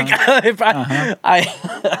 I think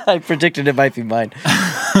I predicted it might be mine.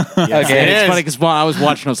 Okay. It It's is. funny because while I was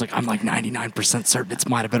watching, I was like, I'm like 99% certain it's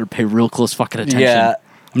mine. I better pay real close fucking attention. Yeah.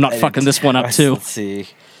 I'm not fucking this one up too. Let's see.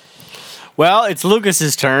 Well, it's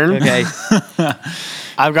Lucas's turn. Okay.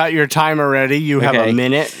 I've got your timer ready. You have Okay. a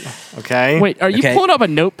minute. Okay. Wait, are you Okay. pulling up a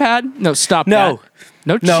notepad? No, stop No. that.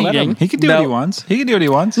 No No. Let him. cheating. He can do No. what he wants. He can do what he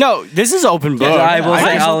wants. No, this is open book. I will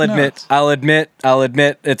say, just I'll don't know.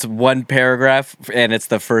 admit, it's one paragraph, and it's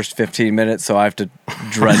the first 15 minutes, so I have to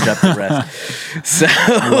drudge up the rest. So,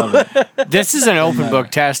 This is an open book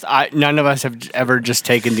test. None of us have ever just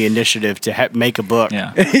taken the initiative to make a book.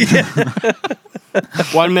 Yeah.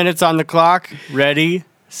 1 minute's on the clock. Ready,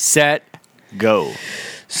 set, go.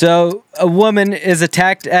 So, a woman is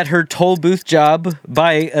attacked at her toll booth job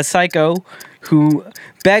by a psycho who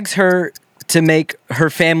begs her to make her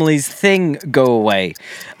family's thing go away.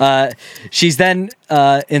 She's then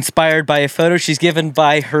inspired by a photo she's given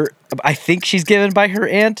by her. I think she's given by her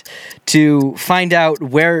aunt to find out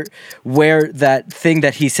where that thing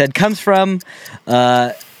that he said comes from.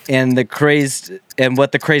 And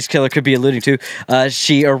what the crazed killer could be alluding to.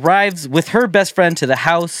 She arrives with her best friend to the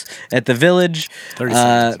house at the village, 30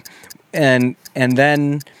 seconds. and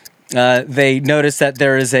then they notice that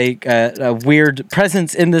there is a weird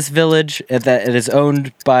presence in this village that it is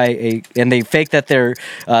owned by and they fake that they're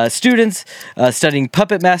students studying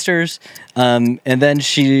puppet masters, and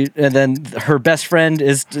then her best friend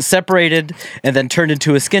is separated and then turned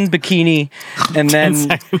into a skin bikini, and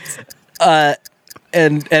then.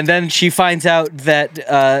 And then she finds out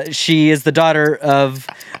that she is the daughter of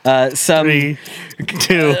some 3,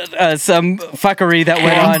 2. some fuckery that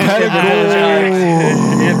went on.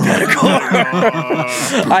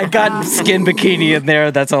 I got skin bikini in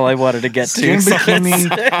there. That's all I wanted to get Skin to.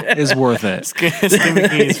 bikini is worth it. Skin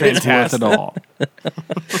bikini is It's worth fantastic. it all.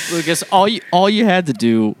 Lucas, all you had to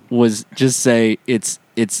do was just say it's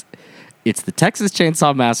the Texas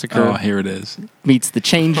Chainsaw Massacre Oh, here it is. meets the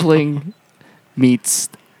Changeling meets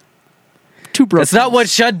Two Brothers. That's not what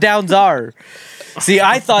shutdowns are. See,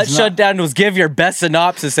 I thought shutdown was give your best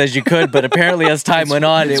synopsis as you could, but apparently as time went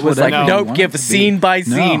on, it was like, whatever you nope, want give it to scene be. by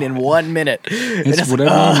scene No. in 1 minute. It's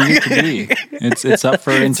whatever you need it to be. It's up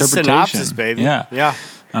for interpretation. Synopsis, baby. Yeah. Yeah.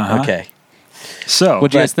 Okay. So,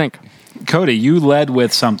 What'd you guys think? Cody, you led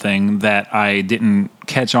with something that I didn't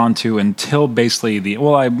catch on to until basically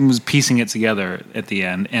I was piecing it together at the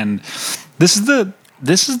end, and this is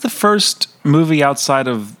the first movie outside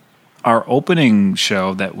of our opening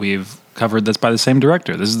show that we've covered that's by the same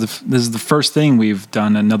director. This is the first thing we've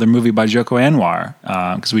done another movie by Joko Anwar,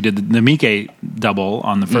 because we did the Mike double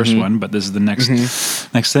on the first one, but this is the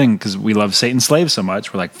next thing because we love Satan's Slave so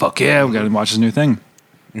much. We're like, fuck yeah, we got to watch this new thing.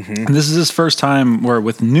 And this is his first time where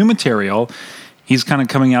with new material, he's kind of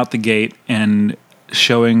coming out the gate and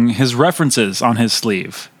showing his references on his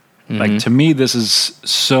sleeve. Like, to me, this is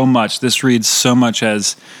so much. This reads so much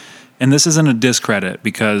as, and this isn't a discredit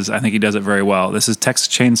because I think he does it very well. This is Texas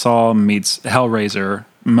Chainsaw meets Hellraiser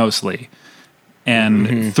mostly.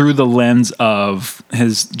 And through the lens of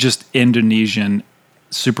his just Indonesian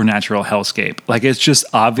supernatural hellscape. Like, it's just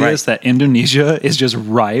obvious that Indonesia is just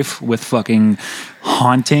rife with fucking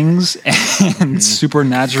hauntings and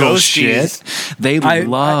supernatural Ghosties. shit. They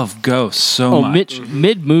love ghosts so much.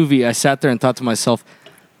 Mid movie, I sat there and thought to myself,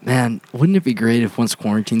 man, wouldn't it be great if once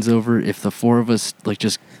quarantine's over, if the four of us like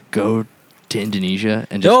just go to Indonesia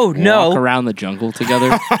and just walk around the jungle together?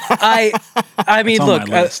 I mean, It's on look,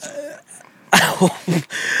 my list.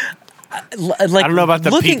 like I don't know about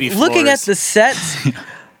the pee-pee looking at floors. the sets.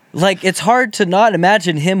 Like, it's hard to not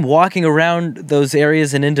imagine him walking around those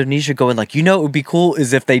areas in Indonesia going like, you know, what would be cool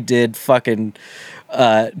is if they did fucking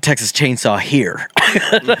Texas Chainsaw here.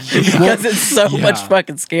 Because it's so much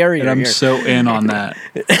fucking scarier And I'm here. so in on that.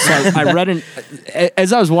 So I read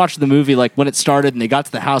as I was watching the movie, like when it started and they got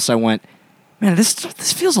to the house, I went, man, this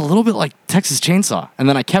feels a little bit like Texas Chainsaw. And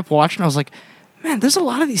then I kept watching. I was like, man, there's a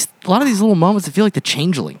lot of these little moments that feel like The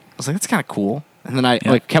Changeling. I was like, that's kind of cool. And then I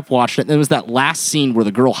like kept watching it. And there was that last scene where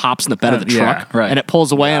the girl hops in the bed of the yeah, truck, right. and it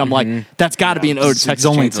pulls away, and I'm like, that's got to be an ode to Texas It's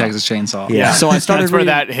only Chainsaw. Texas Chainsaw. Yeah. So I started That's where reading,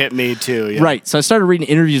 that hit me too. Yeah. Right. So I started reading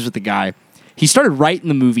interviews with the guy. He started writing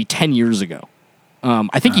the movie 10 years ago.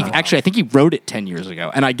 I think he wrote it 10 years ago.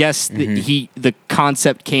 And I guess the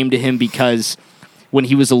concept came to him because when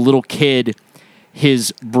he was a little kid,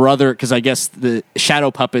 his brother, because I guess the shadow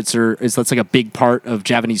puppets that's like a big part of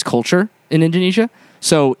Javanese culture in Indonesia.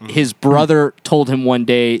 So his brother told him one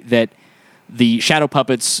day that the shadow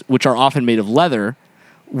puppets, which are often made of leather,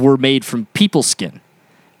 were made from people skin,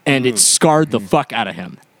 and it scarred the fuck out of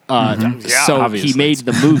him. So obviously. he made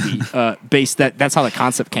the movie based that's how the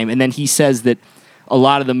concept came. And then he says that a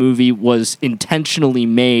lot of the movie was intentionally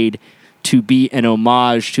made to be an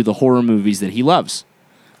homage to the horror movies that he loves,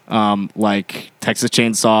 like Texas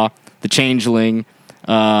Chainsaw, The Changeling,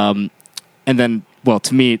 and then, well,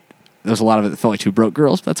 to me, there's a lot of it that felt like Two Broke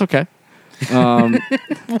Girls, but that's okay. Two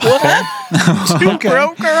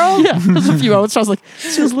broke girls. Yeah, there's a few moments where I was like,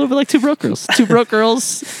 this feels a little bit like Two Broke Girls. Two Broke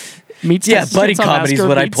Girls meets Texas buddy Chainsaw comedy is Massacre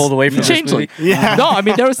what I meets pulled away from The this Changeling. movie. Yeah. No, I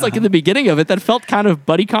mean, there was like in the beginning of it that felt kind of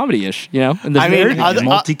buddy comedy-ish, you know? And the I mean,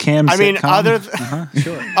 multicam I mean,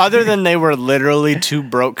 sitcom. other than they were literally two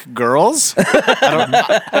broke girls,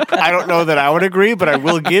 I don't know that I would agree, but I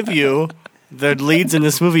will give you the leads in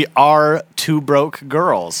this movie are two broke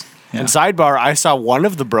girls. And sidebar, I saw one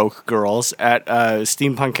of the broke girls at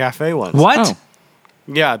Steampunk Cafe once. What? Oh.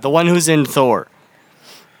 Yeah, the one who's in Thor.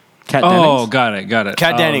 Kat Oh, Dennings. got it.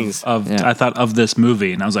 Kat Dennings. Yeah. I thought of this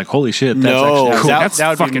movie, and I was like, holy shit, that's No,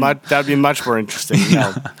 actually cool. that would be much more interesting.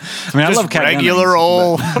 Yeah. I mean, I Just love Kat regular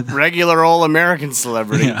Dennings, regular old American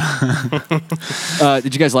celebrity.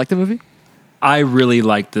 Did you guys like the movie? I really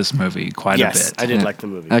liked this movie quite Yes, a bit. I did Yeah. like the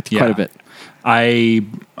movie. I liked it quite a bit.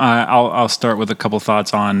 I'll start with a couple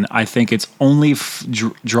thoughts on. I think its only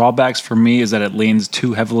drawbacks for me is that it leans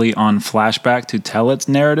too heavily on flashback to tell its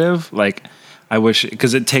narrative. Like, I wish,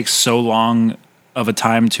 because it takes so long of a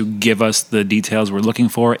time to give us the details we're looking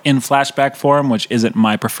for in flashback form, which isn't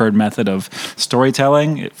my preferred method of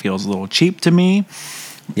storytelling. It feels a little cheap to me.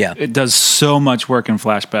 Yeah. It does so much work in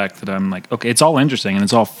flashback that I'm like, okay, it's all interesting and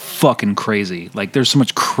it's all fucking crazy. Like, there's so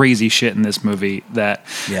much crazy shit in this movie that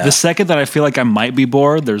the second that I feel like I might be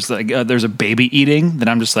bored, there's like there's a baby eating, then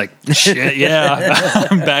I'm just like, shit, yeah,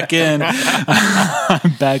 I'm back in,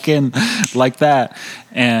 I'm back in like that.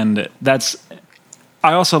 And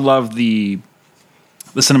I also love the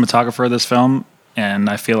cinematographer of this film, and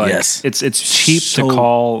I feel like it's cheap to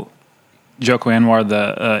call Joko Anwar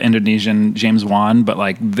the Indonesian James Wan, but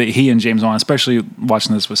like he and James Wan, especially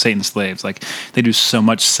watching this with Satan's Slaves, like they do so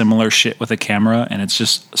much similar shit with a camera, and it's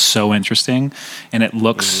just so interesting, and it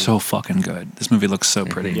looks so fucking good. This movie looks so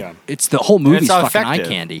pretty. Yeah. It's the whole movie's all fucking eye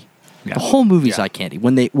effective. candy. Yeah. The whole movie's eye candy.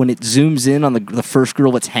 When it zooms in on the first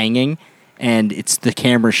girl that's hanging, and the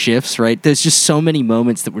camera shifts, right? There's just so many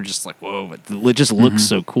moments that we're just like, whoa! It just looks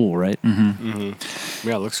so cool, right? Yeah,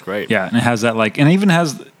 it looks great. Yeah, and it has that and it even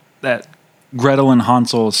has that Gretel and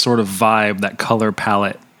Hansel sort of vibe, that color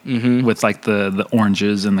palette with like the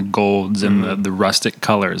oranges and the golds and the rustic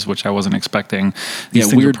colors, which I wasn't expecting. These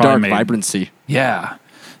things were Weird probably dark made- vibrancy. Yeah.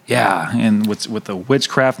 Yeah, and with the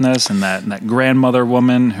witchcraftness and that grandmother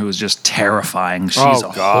woman who is just terrifying. She's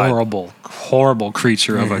Oh, a God. horrible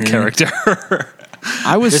creature of a character.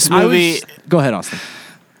 This movie- Go ahead, Austin.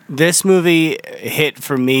 This movie hit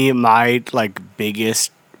for me my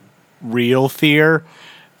biggest real fear,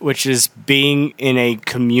 which is being in a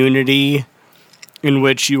community in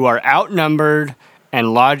which you are outnumbered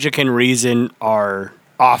and logic and reason are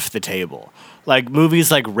off the table. Like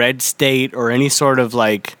movies like Red State or any sort of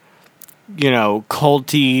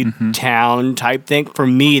culty town type thing. For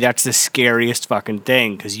me, that's the scariest fucking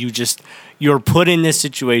thing because you're put in this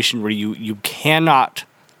situation where you cannot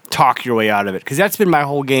talk your way out of it. Because that's been my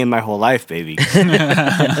whole game, my whole life, baby.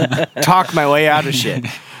 Talk my way out of shit.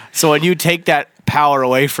 So when you take that power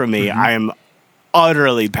away from me, I am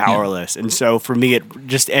utterly powerless. And so for me, it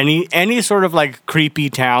just any sort of creepy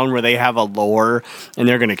town where they have a lore and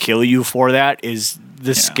they're gonna kill you for that is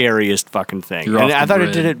the scariest fucking thing. You're And off I the thought it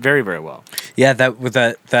grid. did it very, very well. Yeah, that with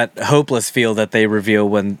that hopeless feel that they reveal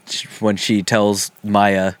when she tells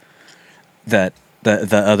Maya that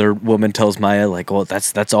the other woman tells Maya well,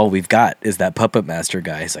 that's all we've got is that puppet master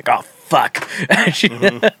guy. He's like, oh fuck.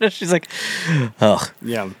 She's like, oh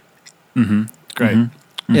Yeah. It's great.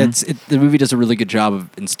 Yeah, the movie does a really good job of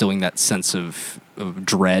instilling that sense of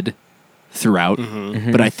dread throughout.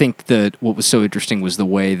 But I think that what was so interesting was the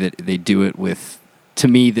way that they do it with, to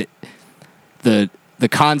me, that the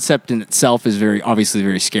concept in itself is obviously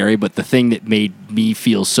very scary, but the thing that made me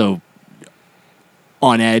feel so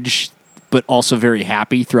on edge, but also very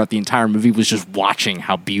happy throughout the entire movie was just watching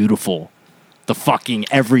how beautiful the fucking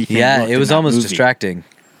everything yeah, looked it in was that almost movie. distracting.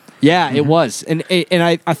 Yeah, it was, and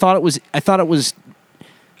I thought it was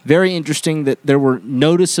very interesting that there were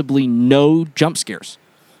noticeably no jump scares,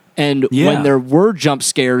 and when there were jump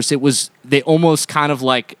scares, they almost kind of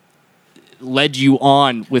led you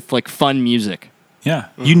on with fun music. Yeah,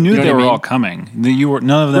 you knew You know they what I were mean? all coming. None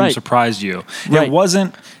of them Right. surprised you. Right. It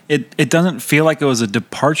wasn't. It doesn't feel like it was a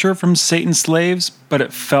departure from Satan's Slaves, but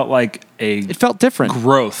it felt like It felt different.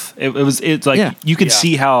 growth. It's like Yeah. you could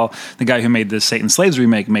see how the guy who made this Satan's Slaves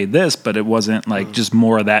remake made this, but it wasn't just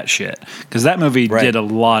more of that shit. Because that movie Right. did a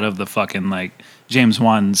lot of the fucking James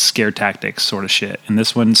Wan scare tactics sort of shit, and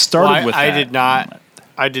this one started with I that.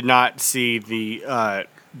 I did not see the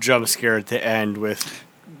jump scare at the end with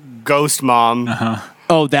Ghost Mom.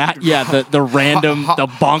 Oh, the random, the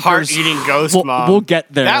bonkers Heart-eating ghost mom. We'll get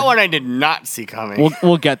there. That one I did not see coming.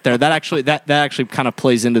 We'll get there. That actually kind of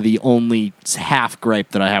plays into the only half gripe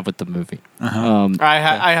that I have with the movie.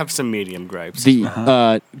 I have some medium gripes.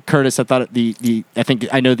 Curtis, I thought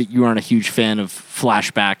I know that you aren't a huge fan of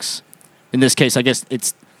flashbacks. In this case, I guess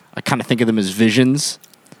I kind of think of them as visions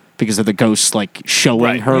because of the ghosts showing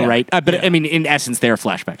Right, her, yeah. right? But I mean, in essence, they are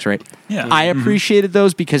flashbacks, right? Yeah. I appreciated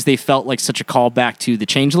those because they felt like such a callback to The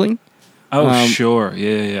Changeling. Oh, sure.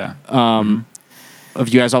 Yeah. Have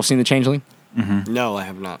you guys all seen The Changeling? No, I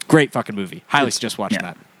have not. Great fucking movie. Highly suggest watching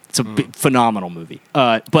yeah. that. It's a phenomenal movie.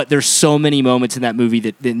 But there's so many moments in that movie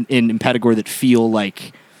that in Pettigore that feel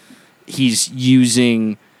like he's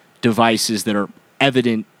using devices that are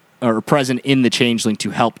evident or present in The Changeling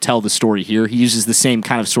to help tell the story here. He uses the same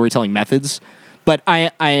kind of storytelling methods. But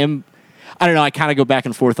I don't know, I kind of go back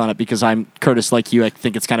and forth on it because I'm, Curtis, like you, I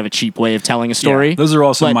think it's kind of a cheap way of telling a story. Yeah, those are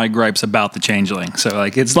also But- my gripes about the Changeling. So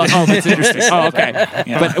it's But, that's interesting. Oh, okay.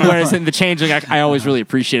 But whereas in The Changeling, I always really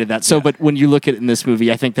appreciated that. So, but when you look at it in this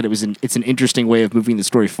movie, I think that it's an interesting way of moving the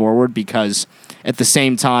story forward because at the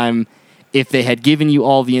same time, if they had given you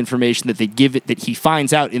all the information that that he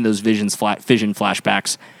finds out in those vision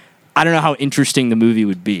flashbacks, I don't know how interesting the movie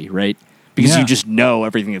would be, right? Because Yeah. you just know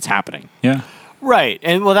everything that's happening. yeah. Right.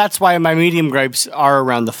 And that's why my medium gripes are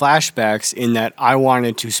around the flashbacks in that I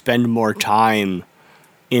wanted to spend more time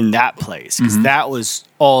in that place because that was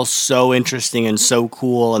all so interesting and so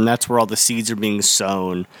cool. And that's where all the seeds are being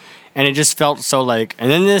sown. And it just felt so and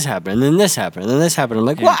then this happened, and then this happened, and then this happened. I'm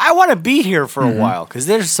like, well, I want to be here for a while because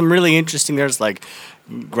there's some really interesting, there's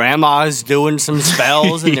grandma's doing some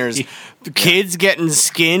spells and there's kids getting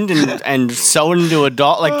skinned and sewn into a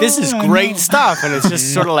doll. This is great stuff. And it's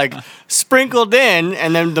just sort of sprinkled in.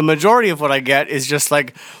 And then the majority of what I get is just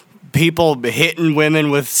people hitting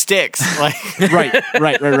women with sticks. Right.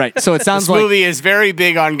 So it sounds This like movie is very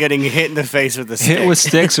big on getting hit in the face with a stick. Hit with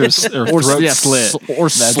sticks or throat slit. or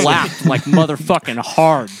slapped like motherfucking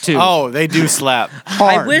hard too. Oh, they do slap.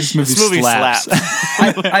 I wish Movie This movie slaps.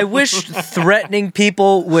 slaps. I wish threatening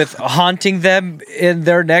people with haunting them in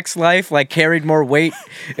their next life carried more weight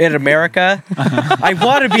in America. I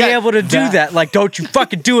want to be able to do that. Don't you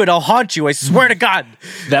fucking do it? I'll haunt you. I swear to God.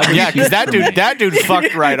 That would Yeah, because that dude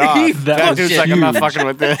fucked right off. That dude's like, I'm not fucking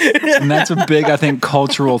with this. And that's a big, I think,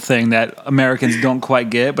 cultural thing that Americans don't quite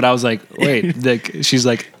get. But I was like, wait, she's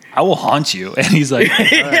like, I will haunt you. And he's like,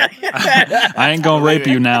 I ain't going to rape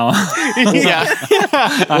you now. Yeah.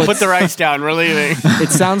 Put the rice down. We're leaving. It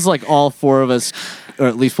sounds like all four of us, or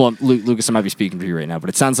at least Lucas, I might be speaking for you right now, but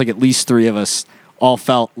it sounds like at least three of us all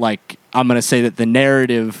felt like, I'm going to say that the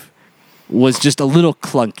narrative was just a little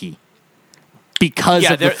clunky because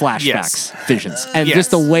of the flashbacks, visions, and just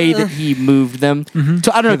the way that he moved them.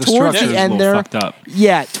 So I don't know, towards the end there, fucked up.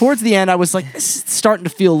 yeah, towards the end, I was like, this is starting to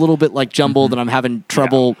feel a little bit like jumbled, and I'm having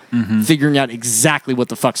trouble figuring out exactly what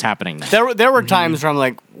the fuck's happening now. There were times where I'm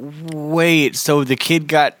like, wait, so the kid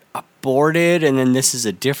got aborted, and then this is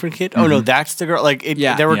a different kid? Oh, no, that's the girl. Like,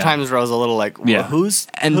 there were times where I was a little like, well, who's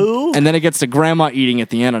who? And then it gets to grandma eating at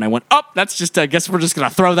the end, and I went, that's just, I guess we're just going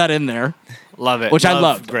to throw that in there. Love it. Which I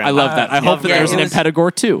loved. Grandma. I love that. I hope that there's an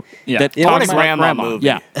Impedagore too. Yeah. That I want a talks about grandma movie.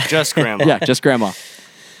 Yeah. Just grandma. Yeah, just grandma.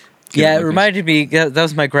 Yeah, it reminded me. That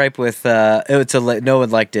was my gripe with. No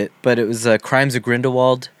one liked it, but it was Crimes of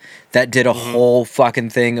Grindelwald that did a whole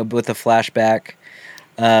fucking thing with a flashback,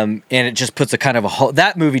 and it just puts a kind of a halt.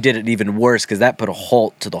 That movie did it even worse because that put a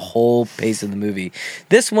halt to the whole pace of the movie.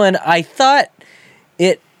 This one, I thought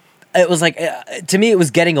it was like to me, it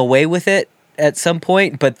was getting away with it at some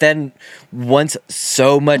point, but then once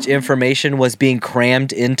so much information was being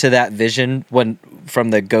crammed into that vision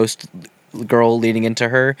from the ghost girl leading into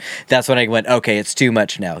her, that's when I went, okay, it's too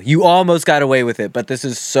much now. You almost got away with it, but this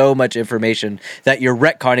is so much information that you're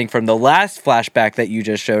retconning from the last flashback that you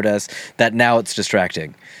just showed us that now it's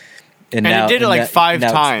distracting. And it did it like 5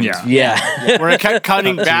 times. Yeah. Where it kept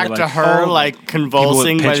cutting back like, to her, like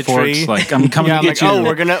convulsing by the tree. Like, I'm coming to get you. Oh,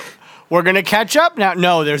 we're gonna catch up now.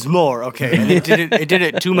 No, there's more. Okay, and it did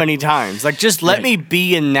it too many times. Like, just let me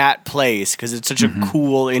be in that place because it's such a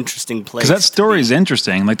cool, interesting place. Because that story is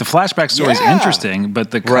interesting. Like the flashback story is interesting,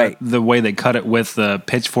 but the way they cut it with the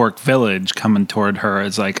Pitchfork Village coming toward her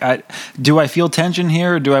is like, do I feel tension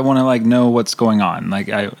here, or do I want to like know what's going on? Like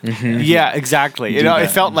yeah, exactly. It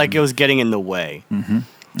felt like it was getting in the way.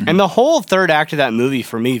 And the whole third act of that movie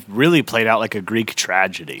for me really played out like a Greek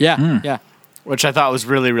tragedy. Yeah, yeah. Which I thought was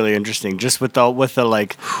really, really interesting. Just with the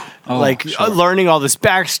learning all this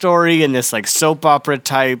backstory and this like soap opera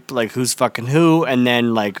type, like who's fucking who, and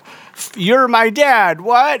then like, you're my dad.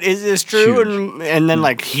 What is this true? And then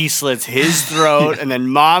like he slits his throat, and then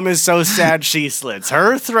mom is so sad she slits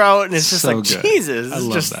her throat, and it's just so like good. Jesus,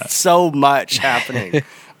 it's just so much happening.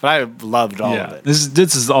 But I loved all of it.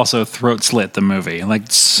 This is also Throat Slit, the movie.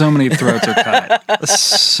 Like so many throats are cut.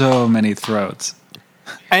 So many throats.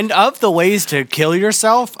 And of the ways to kill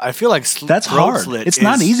yourself, I feel like that's hard. It's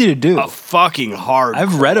not easy to do. A fucking hard.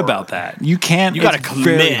 I've read about that. You can't. You got to commit.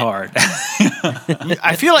 Very hard.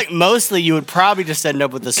 I feel like mostly you would probably just end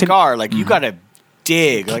up with a scar. Like you got to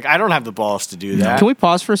dig. Like I don't have the balls to do that. Can we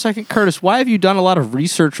pause for a second, Curtis? Why have you done a lot of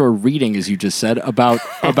research or reading, as you just said, about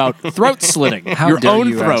throat slitting? Your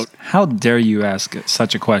own throat. How dare you ask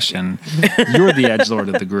such a question? You're the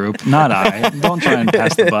edgelord of the group, not I. Don't try and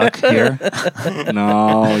pass the buck here.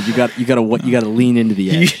 No, you got to lean into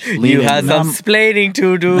the edge. You have some splaining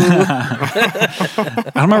to do.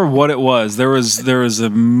 I don't remember what it was. There was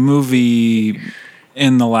a movie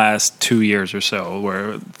in the last 2 years or so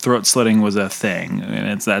where throat slitting was a thing,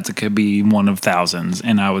 and it could be one of thousands.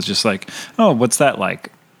 And I was just like, oh, what's that like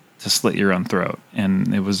to slit your own throat?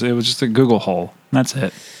 And it was just a Google hole. That's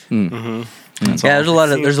it. That's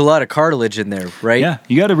there's a lot of cartilage in there, right? Yeah,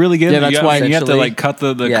 you got to really get. Yeah, that's why you have to like cut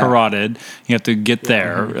the carotid. You have to get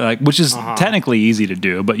there, like which is technically easy to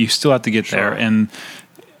do, but you still have to get there, and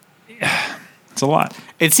it's a lot.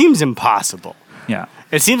 It seems impossible. Yeah.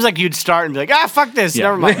 It seems like you'd start and be like, fuck this,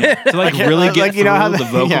 never mind. To like really get like, through the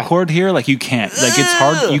vocal cord here, like you can't. Like it's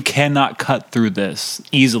hard. You cannot cut through this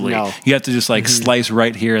easily. No. You have to just like slice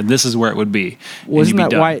right here, and this is where it would be. Isn't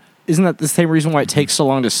that the same reason why it takes so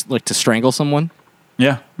long to strangle someone?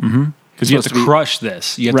 Yeah. Because you have to crush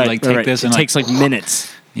this. You have to like take this, and it takes like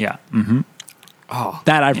minutes. Yeah. Oh,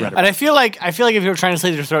 that I've read about. And I feel like if you were trying to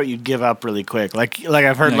slit your throat, you'd give up really quick. Like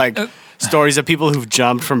I've heard stories of people who've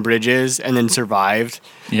jumped from bridges and then survived.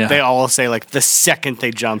 Yeah. They all say like the second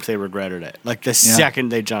they jumped, they regretted it. Like the second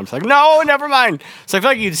they jumped, like no, never mind. So I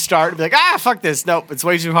feel like you'd start and be like, fuck this. Nope, it's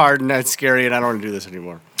way too hard and it's scary and I don't want to do this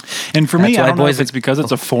anymore. And for me, I don't know if it's because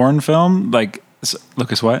it's a foreign film. Like,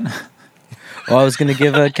 Lucas, what? Well, I was going to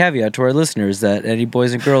give a caveat to our listeners that any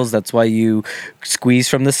boys and girls, that's why you squeeze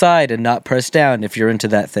from the side and not press down if you're into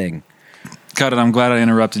that thing. Cut it. I'm glad I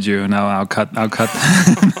interrupted you. No, I'll cut. Okay,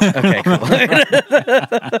 cool.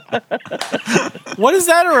 What is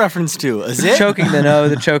that a reference to? Is it? choking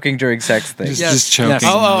the choking during sex thing. Just choking. Yes.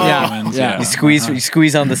 Oh, yeah. humans, Yeah. You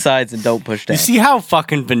squeeze on the sides and don't push down. You see how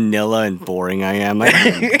fucking vanilla and boring I am? I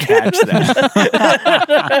didn't even catch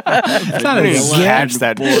that. I didn't even catch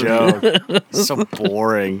that joke. So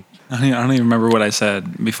boring. I don't even remember what I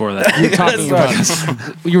said before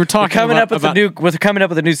that. You were talking coming about, up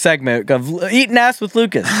with a new segment of eating ass with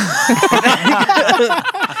Lucas.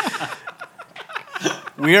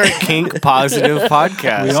 We are a kink positive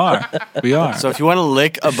podcast. We are. So if you want to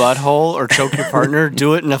lick a butthole or choke your partner,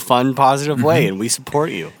 do it in a fun, positive way, and we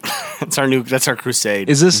support you. That's our crusade.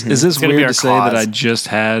 Is this gonna be weird our to say that cause. I just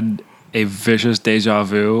had a vicious deja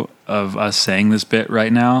vu of us saying this bit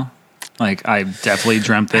right now? Like, I definitely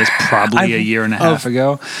dreamt this probably a year and a half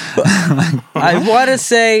ago. I want to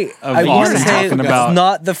say Austin talking it's about-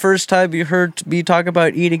 not the first time you heard me talk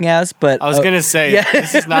about eating ass, but I was gonna say yeah.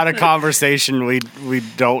 this is not a conversation we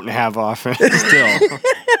don't have often. Still,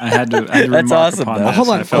 I had to remark awesome, upon though. this. Hold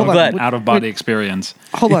on, I felt hold like on. an out-of-body experience.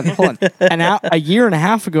 Hold on. A year and a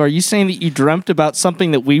half ago, are you saying that you dreamt about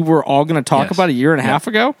something that we were all going to talk Yes. about a year and a half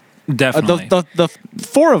ago? Definitely. The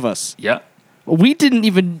four of us. Yeah, We didn't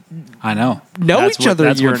even I know. Know That's each what, other a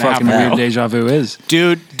That's year what and a half fucking ago. weird deja vu is.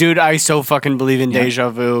 Dude, I so fucking believe in deja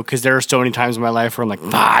vu because there are so many times in my life where I'm like,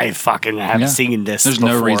 I fucking have Yeah. seen this. There's no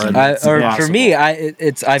before, reason. and I, it's or for impossible. me, I've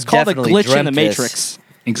It's called a definitely glitch in dreamt the this. Matrix.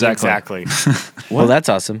 Exactly. Well, that's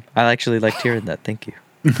awesome. I actually liked hearing that. Thank you.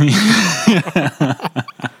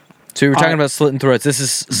 So we were talking about slitting throats. This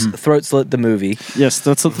is Throat Slit the movie. Yes,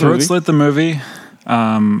 that's a Throat Slit the movie.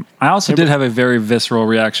 I also did have a very visceral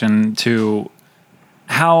reaction to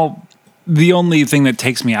how the only thing that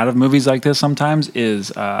takes me out of movies like this sometimes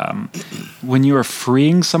is when you are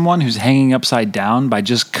freeing someone who's hanging upside down by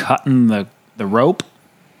just cutting the rope.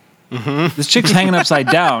 This chick's hanging upside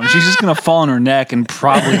down. She's just gonna fall on her neck and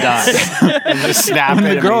probably die. And just snap And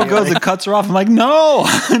it. the girl immediately. goes and cuts her off. I'm like, no,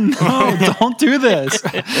 don't do this.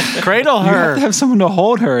 Cradle You have her. to have someone to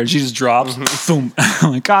hold her. And she just drops. Boom.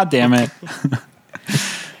 I'm like, God damn it.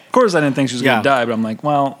 Of course, I didn't think she was Yeah. gonna die, but I'm like,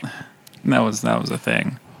 well, that was a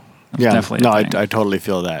thing. Yeah, definitely no, a I thing. totally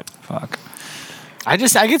feel that. Fuck. I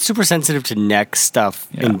get super sensitive to neck stuff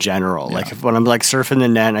in general. Like when I'm like surfing the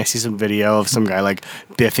net and I see some video of some guy like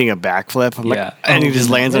biffing a backflip, I'm Yeah. like, and he just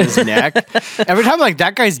lands on his neck. Every time, I'm like,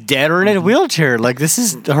 that guy's dead or in a wheelchair. Like this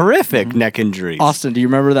is horrific neck injuries. Austin, do you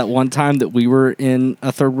remember that one time that we were in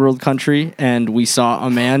a third world country and we saw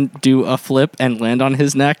a man do a flip and land on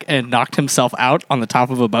his neck and knocked himself out on the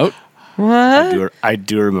top of a boat? What? I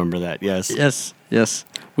do remember that. Yes. Yes.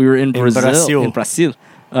 We were in Brazil. Brazil. In Brazil.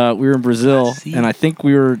 We were in Brazil, and I think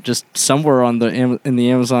we were just somewhere in the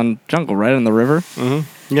Amazon jungle, right on the river.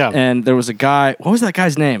 Yeah. And there was a guy. What was that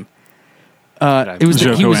guy's name? It was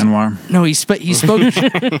Joko he was Anwar. no. He spoke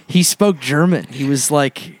he spoke German. He was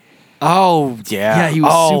like oh yeah. he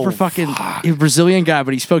was Oh, super fucking he was a Brazilian guy,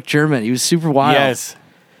 but he spoke German. He was super wild. Yes.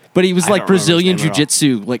 But he was I like don't remember his Brazilian name at all.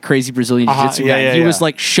 jiu-jitsu, like crazy Brazilian jiu-jitsu Yeah, guy. yeah, He was yeah.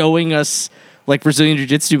 like showing us like Brazilian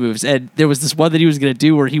jiu-jitsu moves. And there was this one that he was going to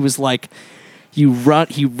do where he was like he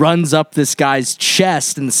runs up this guy's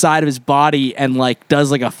chest and the side of his body and like does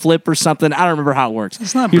like a flip or something. I don't remember how it works.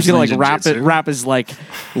 It's not he was gonna like Brazilian jiu-jitsu. wrap his like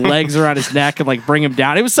legs around his neck and like bring him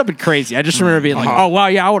down. It was something crazy. I just remember being like, Uh-huh. oh wow,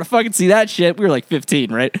 yeah, I want to fucking see that shit. We were like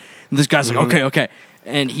 15, right? And this guy's like, okay.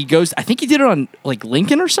 And he goes, I think he did it on like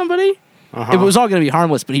Lincoln or somebody. It was all going to be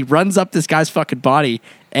harmless, but he runs up this guy's fucking body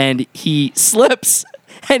and he slips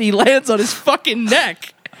and he lands on his fucking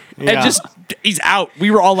neck and Yeah. just he's out. We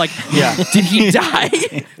were all like, Yeah. did he die?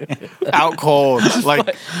 Out cold.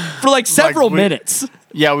 Like For like several we- minutes.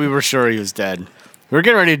 yeah, we were sure he was dead. We were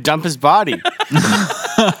getting ready to dump his body.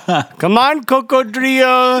 Come on,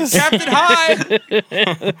 Cocodrios. Captain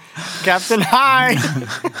Hyde. Captain High.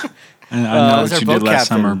 And I know was what our you boat did last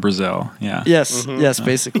captain. summer in Brazil. Yeah. Yes, yes,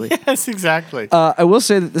 basically. Yes, exactly. I will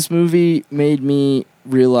say that this movie made me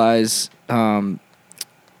realize.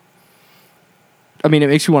 I mean, it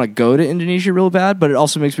makes me want to go to Indonesia real bad, but it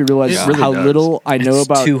also makes me realize It really how does. little I know It's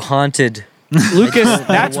about too haunted. Lucas.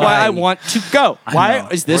 That's why I Why? want to go. Why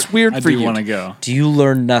is this weird I for do you? want to go. Do you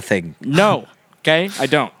learn nothing? No. Okay, I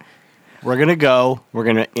don't. We're going to go. We're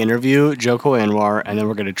going to interview Joko Anwar, and then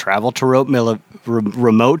we're going to travel to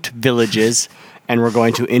remote villages, and we're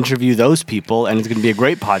going to interview those people, and it's going to be a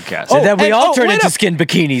great podcast. And then we and- all oh, turn wait into up. skin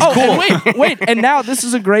bikinis. Oh, Cool. and wait, and now this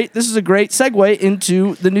is a great segue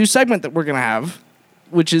into the new segment that we're gonna have,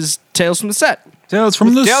 which is Tales from the Set Tales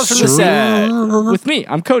from the Tales from the set. with me.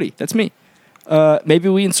 I'm Cody. That's me. Maybe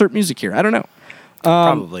we insert music here. I don't know.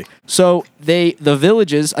 Probably. So the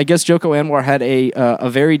villages. I guess Joko Anwar had a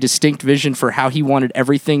very distinct vision for how he wanted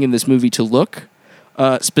everything in this movie to look.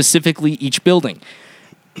 specifically each building.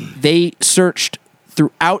 They searched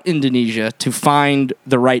throughout Indonesia to find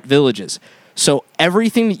the right villages. So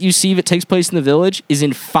everything that you see that takes place in the village is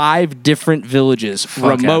in 5 different villages,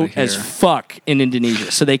 remote as fuck in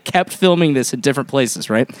Indonesia. So they kept filming this in different places,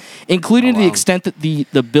 right? Including to the extent that the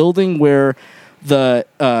building where the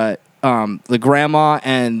grandma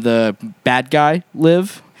and the bad guy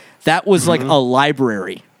live, that was like a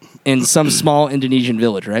library in some small Indonesian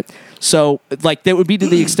village, right? So like that would be to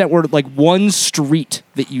the extent where like one street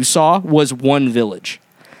that you saw was one village.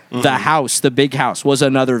 The house, the big house, was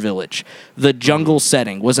another village. The jungle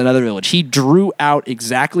setting was another village. He drew out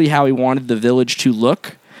exactly how he wanted the village to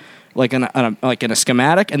look, like in a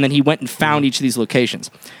schematic, and then he went and found each of these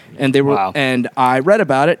locations. And they were, and I read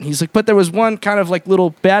about it. And he's like, but there was one kind of like little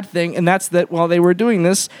bad thing, and that's that while they were doing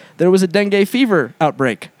this, there was a dengue fever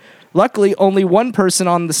outbreak. Luckily, only one person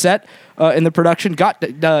on the set in the production got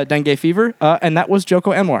dengue fever, and that was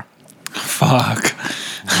Joko Anwar. Fuck.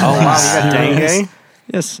 Oh wow, we got dengue.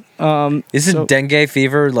 Yes. Isn't dengue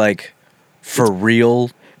fever like for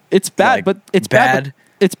real? It's bad, like, but it's bad.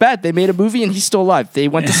 It's bad. They made a movie and he's still alive. They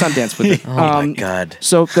went to Sundance with it. Oh my God.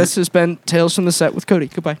 So this has been Tales from the Set with Cody.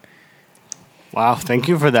 Goodbye. Wow, thank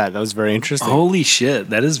you for that. That was very interesting. Holy shit,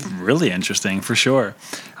 that is really interesting for sure.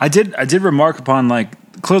 I did remark upon like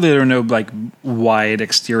clearly there were no like wide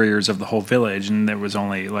exteriors of the whole village, and there was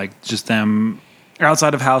only like just them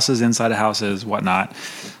outside of houses, inside of houses, whatnot.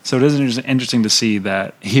 So it is interesting to see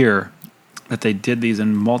that here that they did these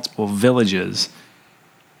in multiple villages,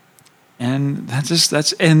 and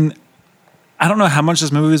and I don't know how much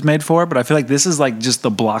this movie was made for, but I feel like this is like just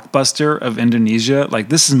the blockbuster of Indonesia. Like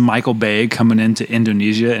this is Michael Bay coming into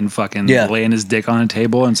Indonesia and fucking laying his dick on a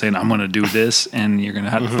table and saying, "I'm going to do this, and you're going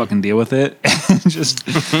to have to fucking deal with it." And just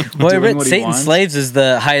well, I read Satan's Slaves is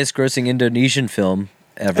the highest grossing Indonesian film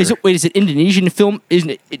ever. Is it Indonesian film?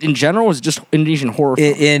 Isn't it in general? Or is it just Indonesian horror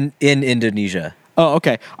film? In Indonesia? Oh,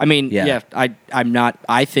 okay. I mean, I'm not.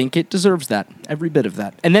 I think it deserves that, every bit of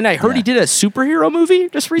that. And then I heard he did a superhero movie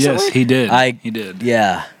just recently. Yes, he did. He did.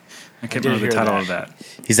 Yeah. I can't remember the title of that.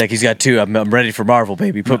 He's like, he's got 2. I'm ready for Marvel,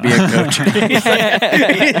 baby. Put me in, coach.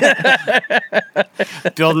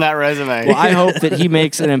 Building that resume. Well, I hope that he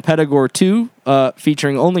makes an Impedagore 2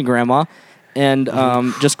 featuring only Grandma. And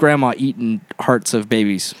just grandma eating hearts of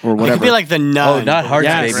babies or whatever. It could be like the nun. Oh, not hearts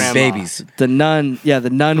of babies, grandma. babies. The nun, the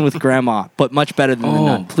nun with grandma, but much better than the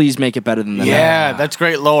nun. Please make it better than the nun. Yeah, that's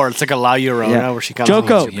great lore. It's like a La Llorona where she comes.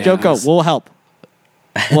 Joko, we'll help.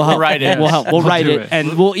 We'll help. We'll write it. We'll help. We'll write it,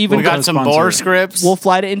 and we'll even we got some Boer scripts. We'll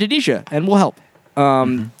fly to Indonesia, and we'll help.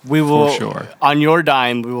 We will, for sure. On your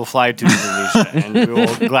dime, we will fly to Indonesia, and we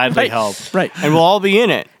will gladly help. Right, and we'll all be in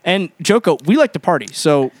it. And Joko, we like to party,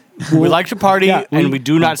 so. We like to party, and we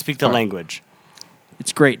do not speak the language.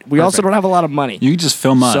 It's great. We also don't have a lot of money. You can just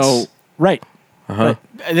film us. So, right.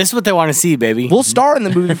 This is what they want to see, baby. We'll star in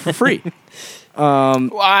the movie for free.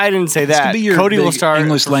 Well, I didn't say This that. could be your Cody will big star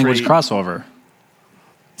English for language free. crossover.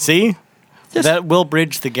 See? Yes. That will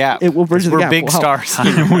bridge the gap. It will bridge the We're gap. big We'll help.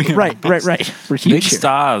 stars. Right. We're huge Big here.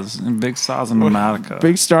 stars in America.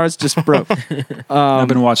 Big stars just broke. I've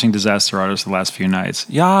been watching Disaster Artist the last few nights.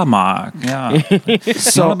 Yeah, Mark. Yeah.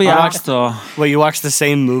 So be actor. Well, you watched the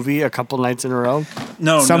same movie a couple nights in a row?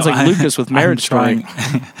 No, Sounds like Lucas with Marriage Story.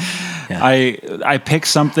 I pick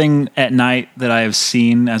something at night that I have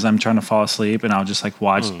seen as I'm trying to fall asleep, and I'll just like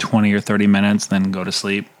watch 20 or 30 minutes, then go to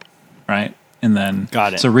sleep, right? And then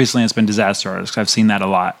Got it. So recently it's been Disaster Artist 'cause I've seen that a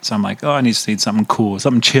lot. So I'm like, oh, I need to see something cool,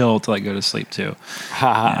 something chill to like go to sleep to.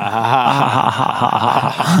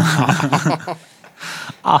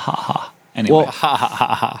 Anyway,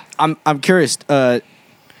 Well, I'm curious. So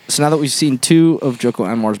now that we've seen 2 of Joko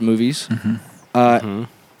Anwar's movies,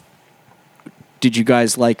 did you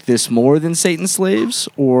guys like this more than Satan's Slaves,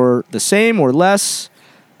 or the same, or less?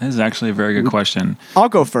 this is actually a very good question. I'll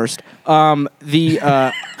go first. I'll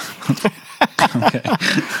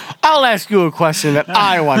ask you a question that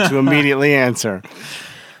I want to immediately answer.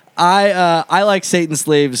 I like Satan's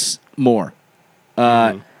Slaves more,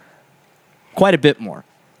 quite a bit more,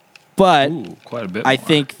 but Ooh, quite a bit. I more.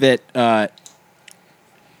 think that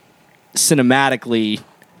cinematically,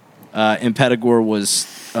 Impedagore was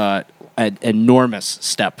an enormous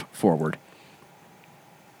step forward.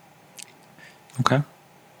 Okay.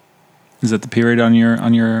 Is that the period on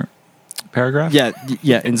your paragraph? Yeah.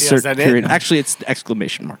 Insert is that it? period. Actually, it's the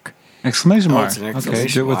exclamation mark. Exclamation mark. it's an Okay,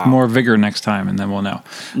 exclamation. do it with Wow. more vigor next time, and then we'll know.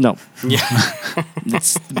 No, Yeah.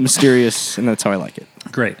 it's mysterious, and that's how I like it.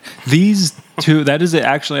 Great. These two, that is it.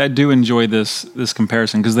 Actually, I do enjoy this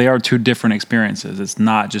comparison because they are two different experiences. It's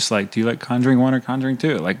not just like, do you like Conjuring 1 or Conjuring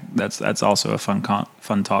 2? Like that's also a fun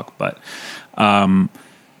talk. But,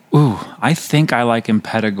 I think I like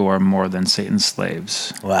Impetigore more than Satan's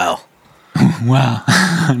Slaves. Wow. Wow.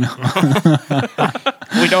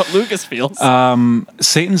 We know what Lucas feels.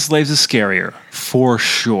 Satan's Slaves is scarier, for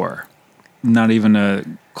sure. Not even a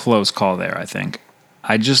close call there, I think.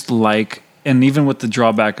 I just like, and even with the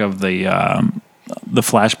drawback of the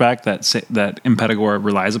flashback that Impetigore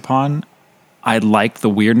relies upon, I like the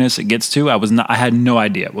weirdness it gets to. I had no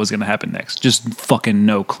idea what was going to happen next. Just fucking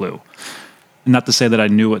no clue. Not to say that I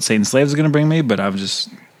knew what Satan's Slaves was going to bring me, but I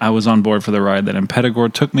was on board for the ride that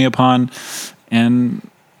Impetigore took me upon. And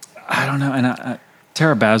I don't know. And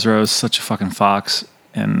Tara Basro is such a fucking fox.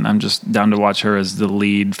 And I'm just down to watch her as the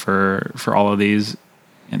lead for all of these.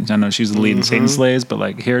 And I know she's the lead in Satan's Slaves, but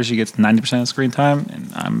like here she gets 90% of screen time, and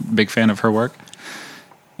I'm a big fan of her work.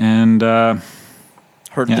 And the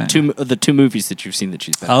two movies that you've seen that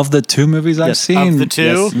she's been in. Of the two movies I've seen, Of the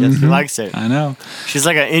two, Yes. he likes it. I know She's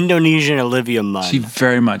like an Indonesian Olivia Munn. she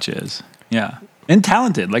very much is. Yeah, and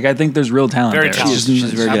talented. Like I think there's real talent Very there. talented.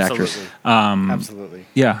 She's a very good Absolutely. actress. Absolutely.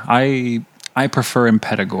 Yeah, I prefer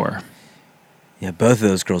Impetigore. Yeah, both of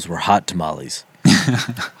those girls were hot tamales.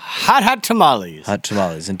 Hot tamales. Hot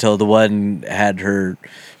tamales until the one had her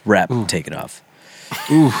wrap taken off.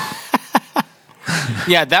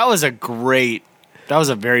 Yeah, that was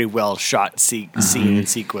a very well shot scene and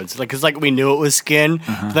sequence. Like, cause like we knew it was skin,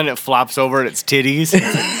 but then it flops over and it's titties.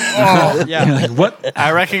 It's like, Yeah. Like what?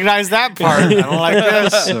 I recognize that part. I don't like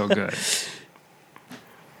this. So good.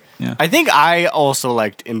 Yeah. I think I also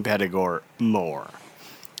liked Impetigore more.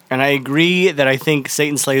 And I agree that I think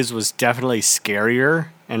Satan's Slaves was definitely scarier,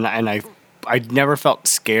 and I never felt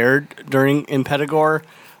scared during Impetigore,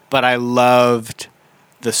 but I loved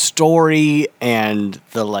the story and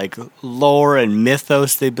the like lore and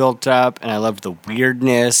mythos they built up, and I loved the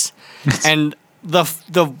weirdness and the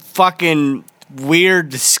fucking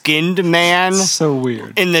weird skinned man So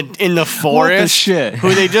weird. in the forest shit?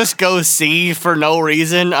 who they just go see for no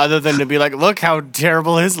reason other than to be like, look how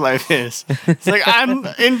terrible his life is. It's like, I'm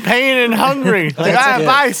in pain and hungry. Like,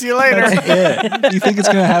 bye, see you later. Yeah. You think it's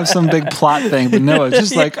gonna have some big plot thing, but no, it's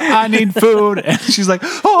just like I need food, and she's like,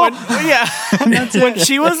 When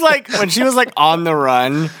she was like on the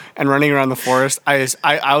run and running around the forest,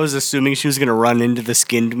 I was assuming she was gonna run into the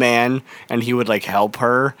skinned man and he would like help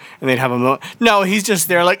her and they'd have a moment. No, he's just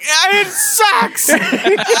there like, it sucks.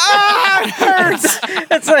 It hurts.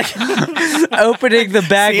 It's like opening the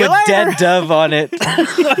bag See you with later. dead dove on it.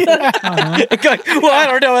 Going, well, I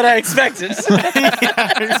don't know what I expected.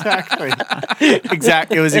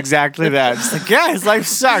 Exactly. It was exactly that. It's like, yeah, his life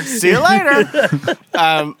sucks. See you later.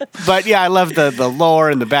 But yeah, I love the lore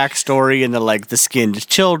and the backstory and the skinned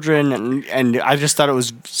children, and I just thought it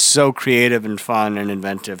was so creative and fun and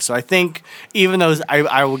inventive. So I think even though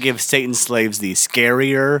I will give Satan's Slaves the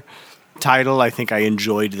scarier title, I think I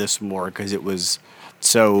enjoyed this more because it was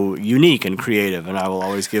so unique and creative, and I will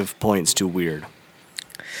always give points to weird.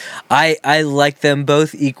 I like them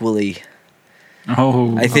both equally.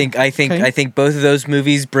 oh, I think both of those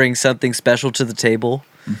movies bring something special to the table,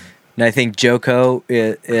 and I think Joko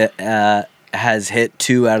has hit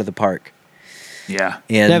 2 out of the park. yeah.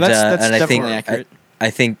 And Yeah, that's and I definitely think accurate. I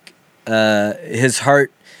think his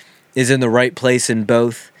heart is in the right place in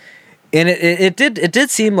both, and it did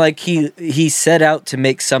seem like he set out to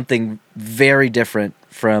make something very different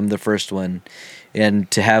from the first one, and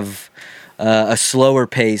to have a slower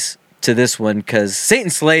pace to this one, because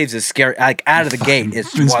Satan's Slaves is scary. Like out of the gate, it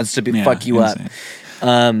wants to fuck you up.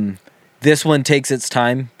 This one takes its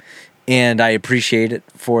time, and I appreciate it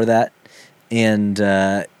for that. And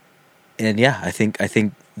yeah, I think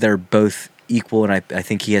they're both equal, and I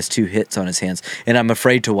think he has 2 hits on his hands. And I'm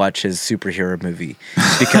afraid to watch his superhero movie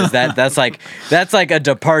because that's like a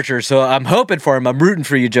departure. So I'm hoping for him. I'm rooting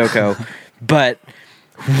for you, Joko, but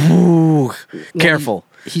careful.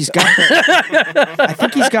 He's got. I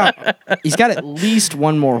think he's got at least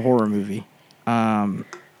one more horror movie.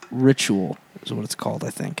 Ritual is what it's called,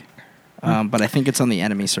 I think. But I think it's on the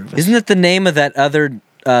Enemy service. Isn't it the name of that other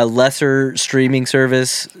lesser streaming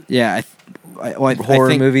service Yeah, I horror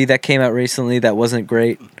think, movie that came out recently that wasn't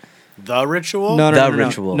great? The Ritual? The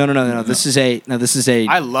Ritual. No. This is a.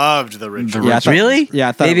 I loved The Ritual. Yeah, I thought- Really? Yeah,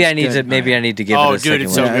 I thought maybe it was I need good. to. Maybe I need to give it Oh, a dude, second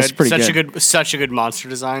it's so look. Yeah, it's good. pretty Such a good monster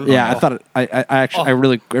design. Yeah, Oh. I thought I actually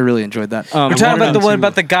I really enjoyed that. We're talking about the wanted one to-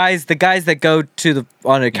 about the guys that go to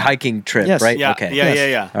on a hiking trip, Yes. right? Yeah, Okay.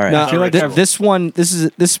 yeah. All right. No, feel like I've- this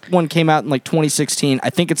one came out in like 2016. I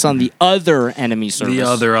think it's on the other enemy service. The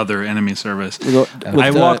other enemy service. With I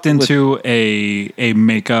the- walked with- into a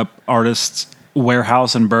makeup artist's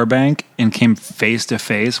warehouse in Burbank and came face to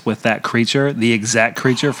face with that creature, the exact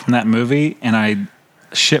creature from that movie, and I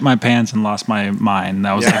shit my pants and lost my mind. And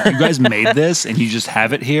I was like, you guys made this and you just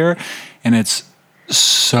have it here, and it's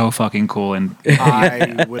so fucking cool. And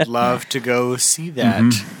I would love to go see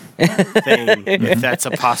that thing if that's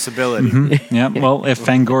a possibility. yeah, well, if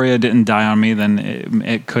Fangoria didn't die on me, then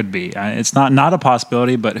it could be. It's not a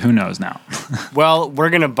possibility, but who knows now? Well, we're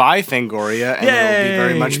gonna buy Fangoria, and it'll be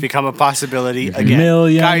very much become a possibility again. $1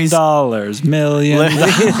 million, Guys, million.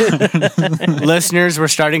 listeners, we're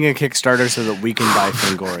starting a Kickstarter so that we can buy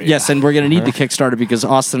Fangoria. Yes, and we're going to need the Kickstarter because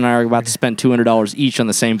Austin and I are about to spend $200 each on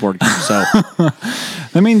the same board game. So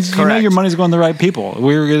That means Correct. your money's going to the right people.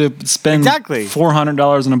 We're going to spend Exactly.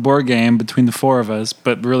 $400 on a board game between the four of us,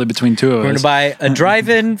 but really between two of We're us. going to buy a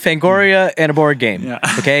drive-in, Fangoria, and a board game. Yeah.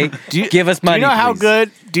 Okay? Give us Do money, you know how please.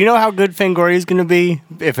 good? Do you know how good Fangoria is gonna be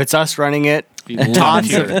if it's us running it? lots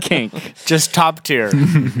tier. of kink. Just top tier.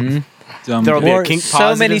 Dumb There'll be a Or kink so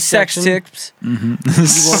positive many sex section. tips. You won't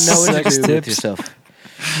know what to Sex do with tips. yourself.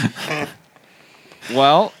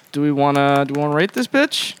 Well, do we want to rate this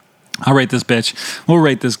bitch? I'll rate this bitch. We'll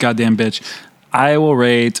rate this goddamn bitch. I will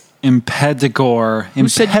rate Impetigore. Who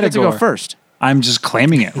said you get to go first? I'm just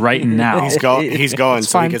claiming it right now. He's going, so he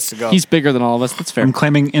Fine. gets to go. He's bigger than all of us. That's fair. I'm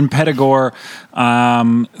claiming Impetigore,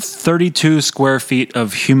 32 square feet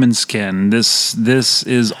of human skin. This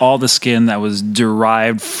is all the skin that was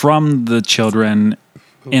derived from the children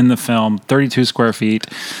in the film. 32 square feet.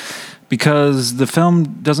 Because the film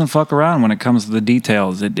doesn't fuck around when it comes to the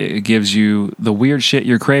details. It gives you the weird shit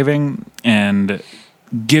you're craving and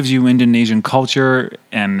gives you Indonesian culture,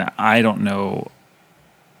 and I don't know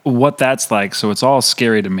what that's like, so it's all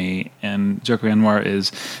scary to me. And Joko Anwar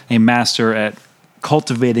is a master at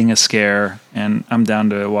cultivating a scare, and I'm down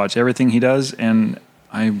to watch everything he does, and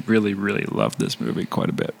I really, really love this movie quite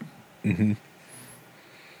a bit.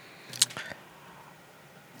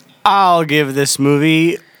 I'll give this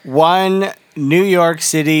movie one New York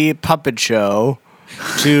City puppet show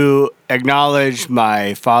to acknowledge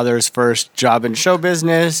my father's first job in show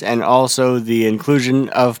business and also the inclusion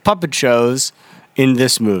of puppet shows in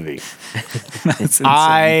this movie.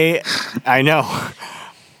 I know.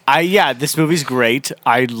 This movie's great.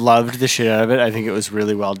 I loved the shit out of it. I think it was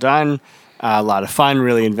really well done. A lot of fun,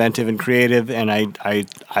 really inventive and creative, and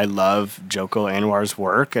I love Joko Anwar's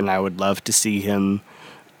work, and I would love to see him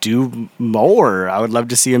do more. I would love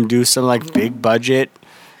to see him do some like big budget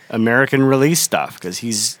American release stuff because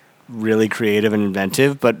he's really creative and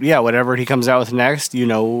inventive. But yeah, whatever he comes out with next,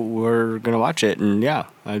 we're gonna watch it, and yeah,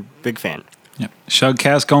 I'm a big fan. Yep.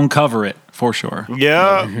 Shugcast gonna cover it for sure.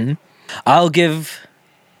 Yeah. I'll give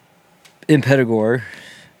Impetigore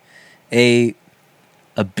a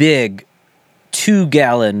big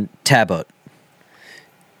 2-gallon tabot,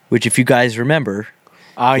 which, if you guys remember,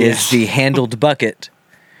 is the handled bucket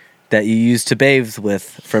that you used to bathe with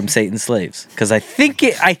from Satan's Slaves. Because I think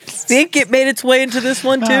it made its way into this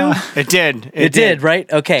one too. It did. It did, right?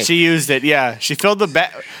 Okay. She used it. Yeah, she filled the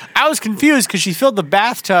I was confused because she filled the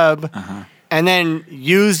bathtub and then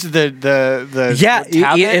used the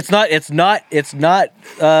tablet. It's not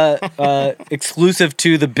exclusive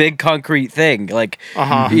to the big concrete thing. Like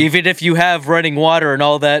even if you have running water and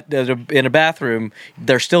all that in a bathroom,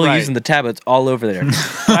 they're still Right. using the tablets all over there.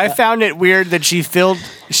 I found it weird that she filled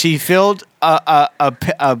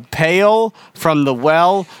a pail from the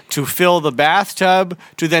well to fill the bathtub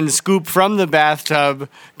to then scoop from the bathtub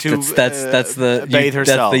to That's the bathe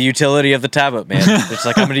herself. That's the utility of the tablet, man. It's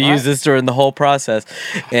like I'm going to use this during the whole process,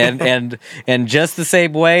 and just the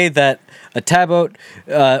same way that a tablet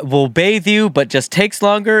will bathe you, but just takes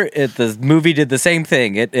longer. The movie did the same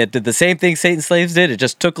thing. It did the same thing Satan's Slaves did. It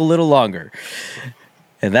just took a little longer.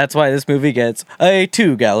 And that's why this movie gets a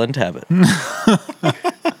 2-gallon tablet.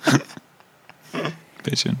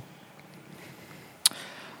 Bitchin'.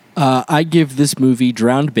 I give this movie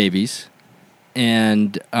Drowned Babies,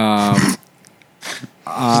 and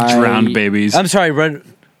Drowned babies. I'm sorry, run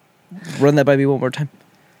that by me one more time.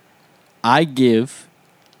 I give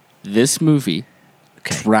this movie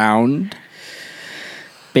Drowned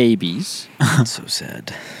Babies. That's so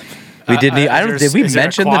sad. We didn't. Did we is there a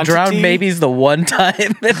mention the drowned quantity? babies the one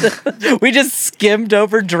time? We just skimmed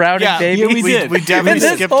over drowning babies. We definitely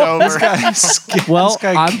This skipped whole- over. Well, This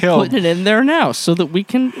guy I'm killed. putting it in there now so that we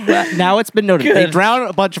can. Now it's been noted. They Good. drown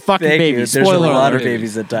a bunch of fucking Thank you. babies. There's Spoiler a lot of alert.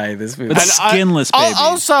 babies that die in this movie. But skinless babies.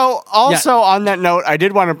 Also, on that note, I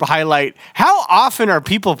did want to highlight how often are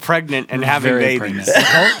people pregnant and having Very babies?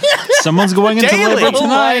 pregnant. Someone's going into Daily. labor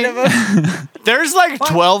tonight. There's like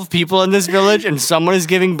 12 people in this village, and someone is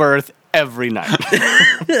giving birth every night.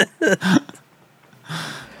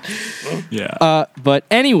 Yeah. But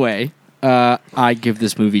anyway, I give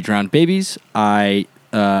this movie Drowned Babies. I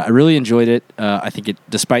really enjoyed it. I think it,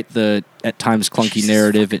 despite the at times clunky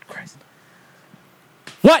narrative, it.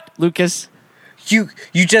 What, Lucas? You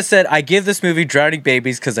just said I give this movie Drowning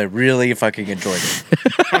Babies because I really fucking enjoyed it.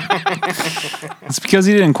 It's because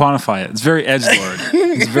he didn't quantify it. It's very edgelord.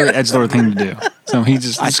 It's a very edgelord thing to do. So he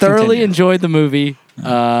just. I thoroughly enjoyed the movie.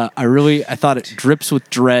 I thought it drips with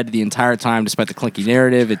dread the entire time, despite the clunky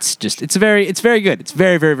narrative. It's very good. It's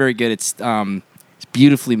very, very, very good. It's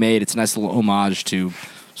beautifully made. It's a nice little homage to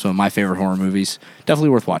some of my favorite horror movies. Definitely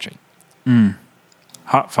worth watching.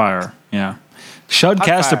 Hot fire. Yeah. Shudcast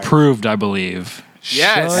Hot fire. approved, I believe.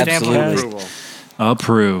 Yes, stamp of Absolutely. approval.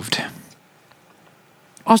 Approved.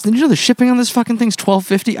 Austin, did you know the shipping on this fucking thing's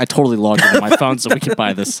 $12.50? I totally logged it on my phone so we can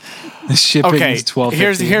buy this. The shipping Okay, is $12.50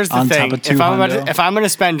 here's the on thing. top of If I'm going to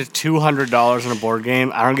spend $200 on a board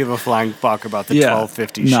game, I don't give a flying fuck about the Yeah,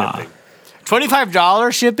 $12.50 nah. shipping.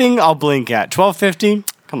 $25 shipping, I'll blink at. $12.50,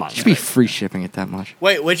 come on. Should be guys. free shipping at that much.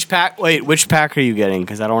 Wait, which pack are you getting?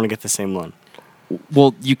 Because I don't want to get the same one.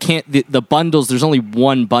 Well, you can't. The bundles. There's only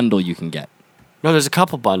one bundle you can get. No, there's a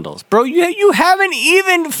couple bundles, bro. You haven't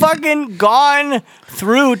even fucking gone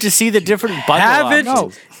through to see the different bundle Haven't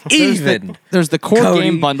options. even. There's the core Cody.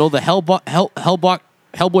 game bundle, the Hellboy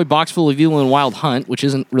Box Full of Evil and Wild Hunt, which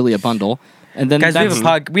isn't really a bundle. And then Guys,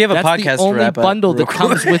 we have a that's podcast the to only wrap up bundle real that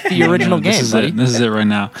comes with the original This game, is buddy. it. This is it right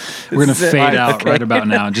now. We're going to is it. fade out Okay. right about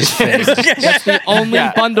now. Just fade. That's the only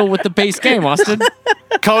bundle with the base game, Austin.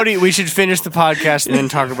 Cody, we should finish the podcast and then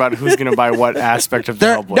talk about who's going to buy what aspect of the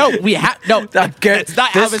Hellboy. No, we have no. It's not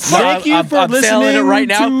how it's Thank you for listening it right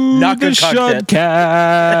now. Not the good content.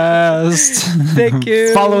 Shudcast. Thank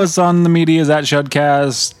you. Follow us on the medias at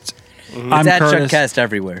Shudcast. I'm It's at Curtis. Shudcast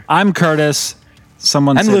everywhere. I'm Curtis.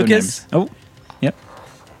 Someone I'm say their Lucas. names. Oh, yep.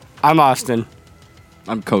 I'm Austin.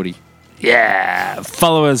 I'm Cody. Yeah.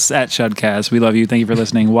 Follow us at Shudcast. We love you. Thank you for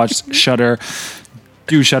listening. Watch Shudder.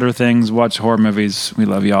 Do Shudder things. Watch horror movies. We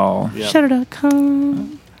love y'all.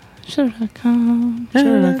 Shudder.com. Shudder.com.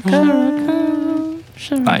 Shudder.com.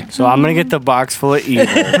 Bye. So I'm going to get the box full of evil.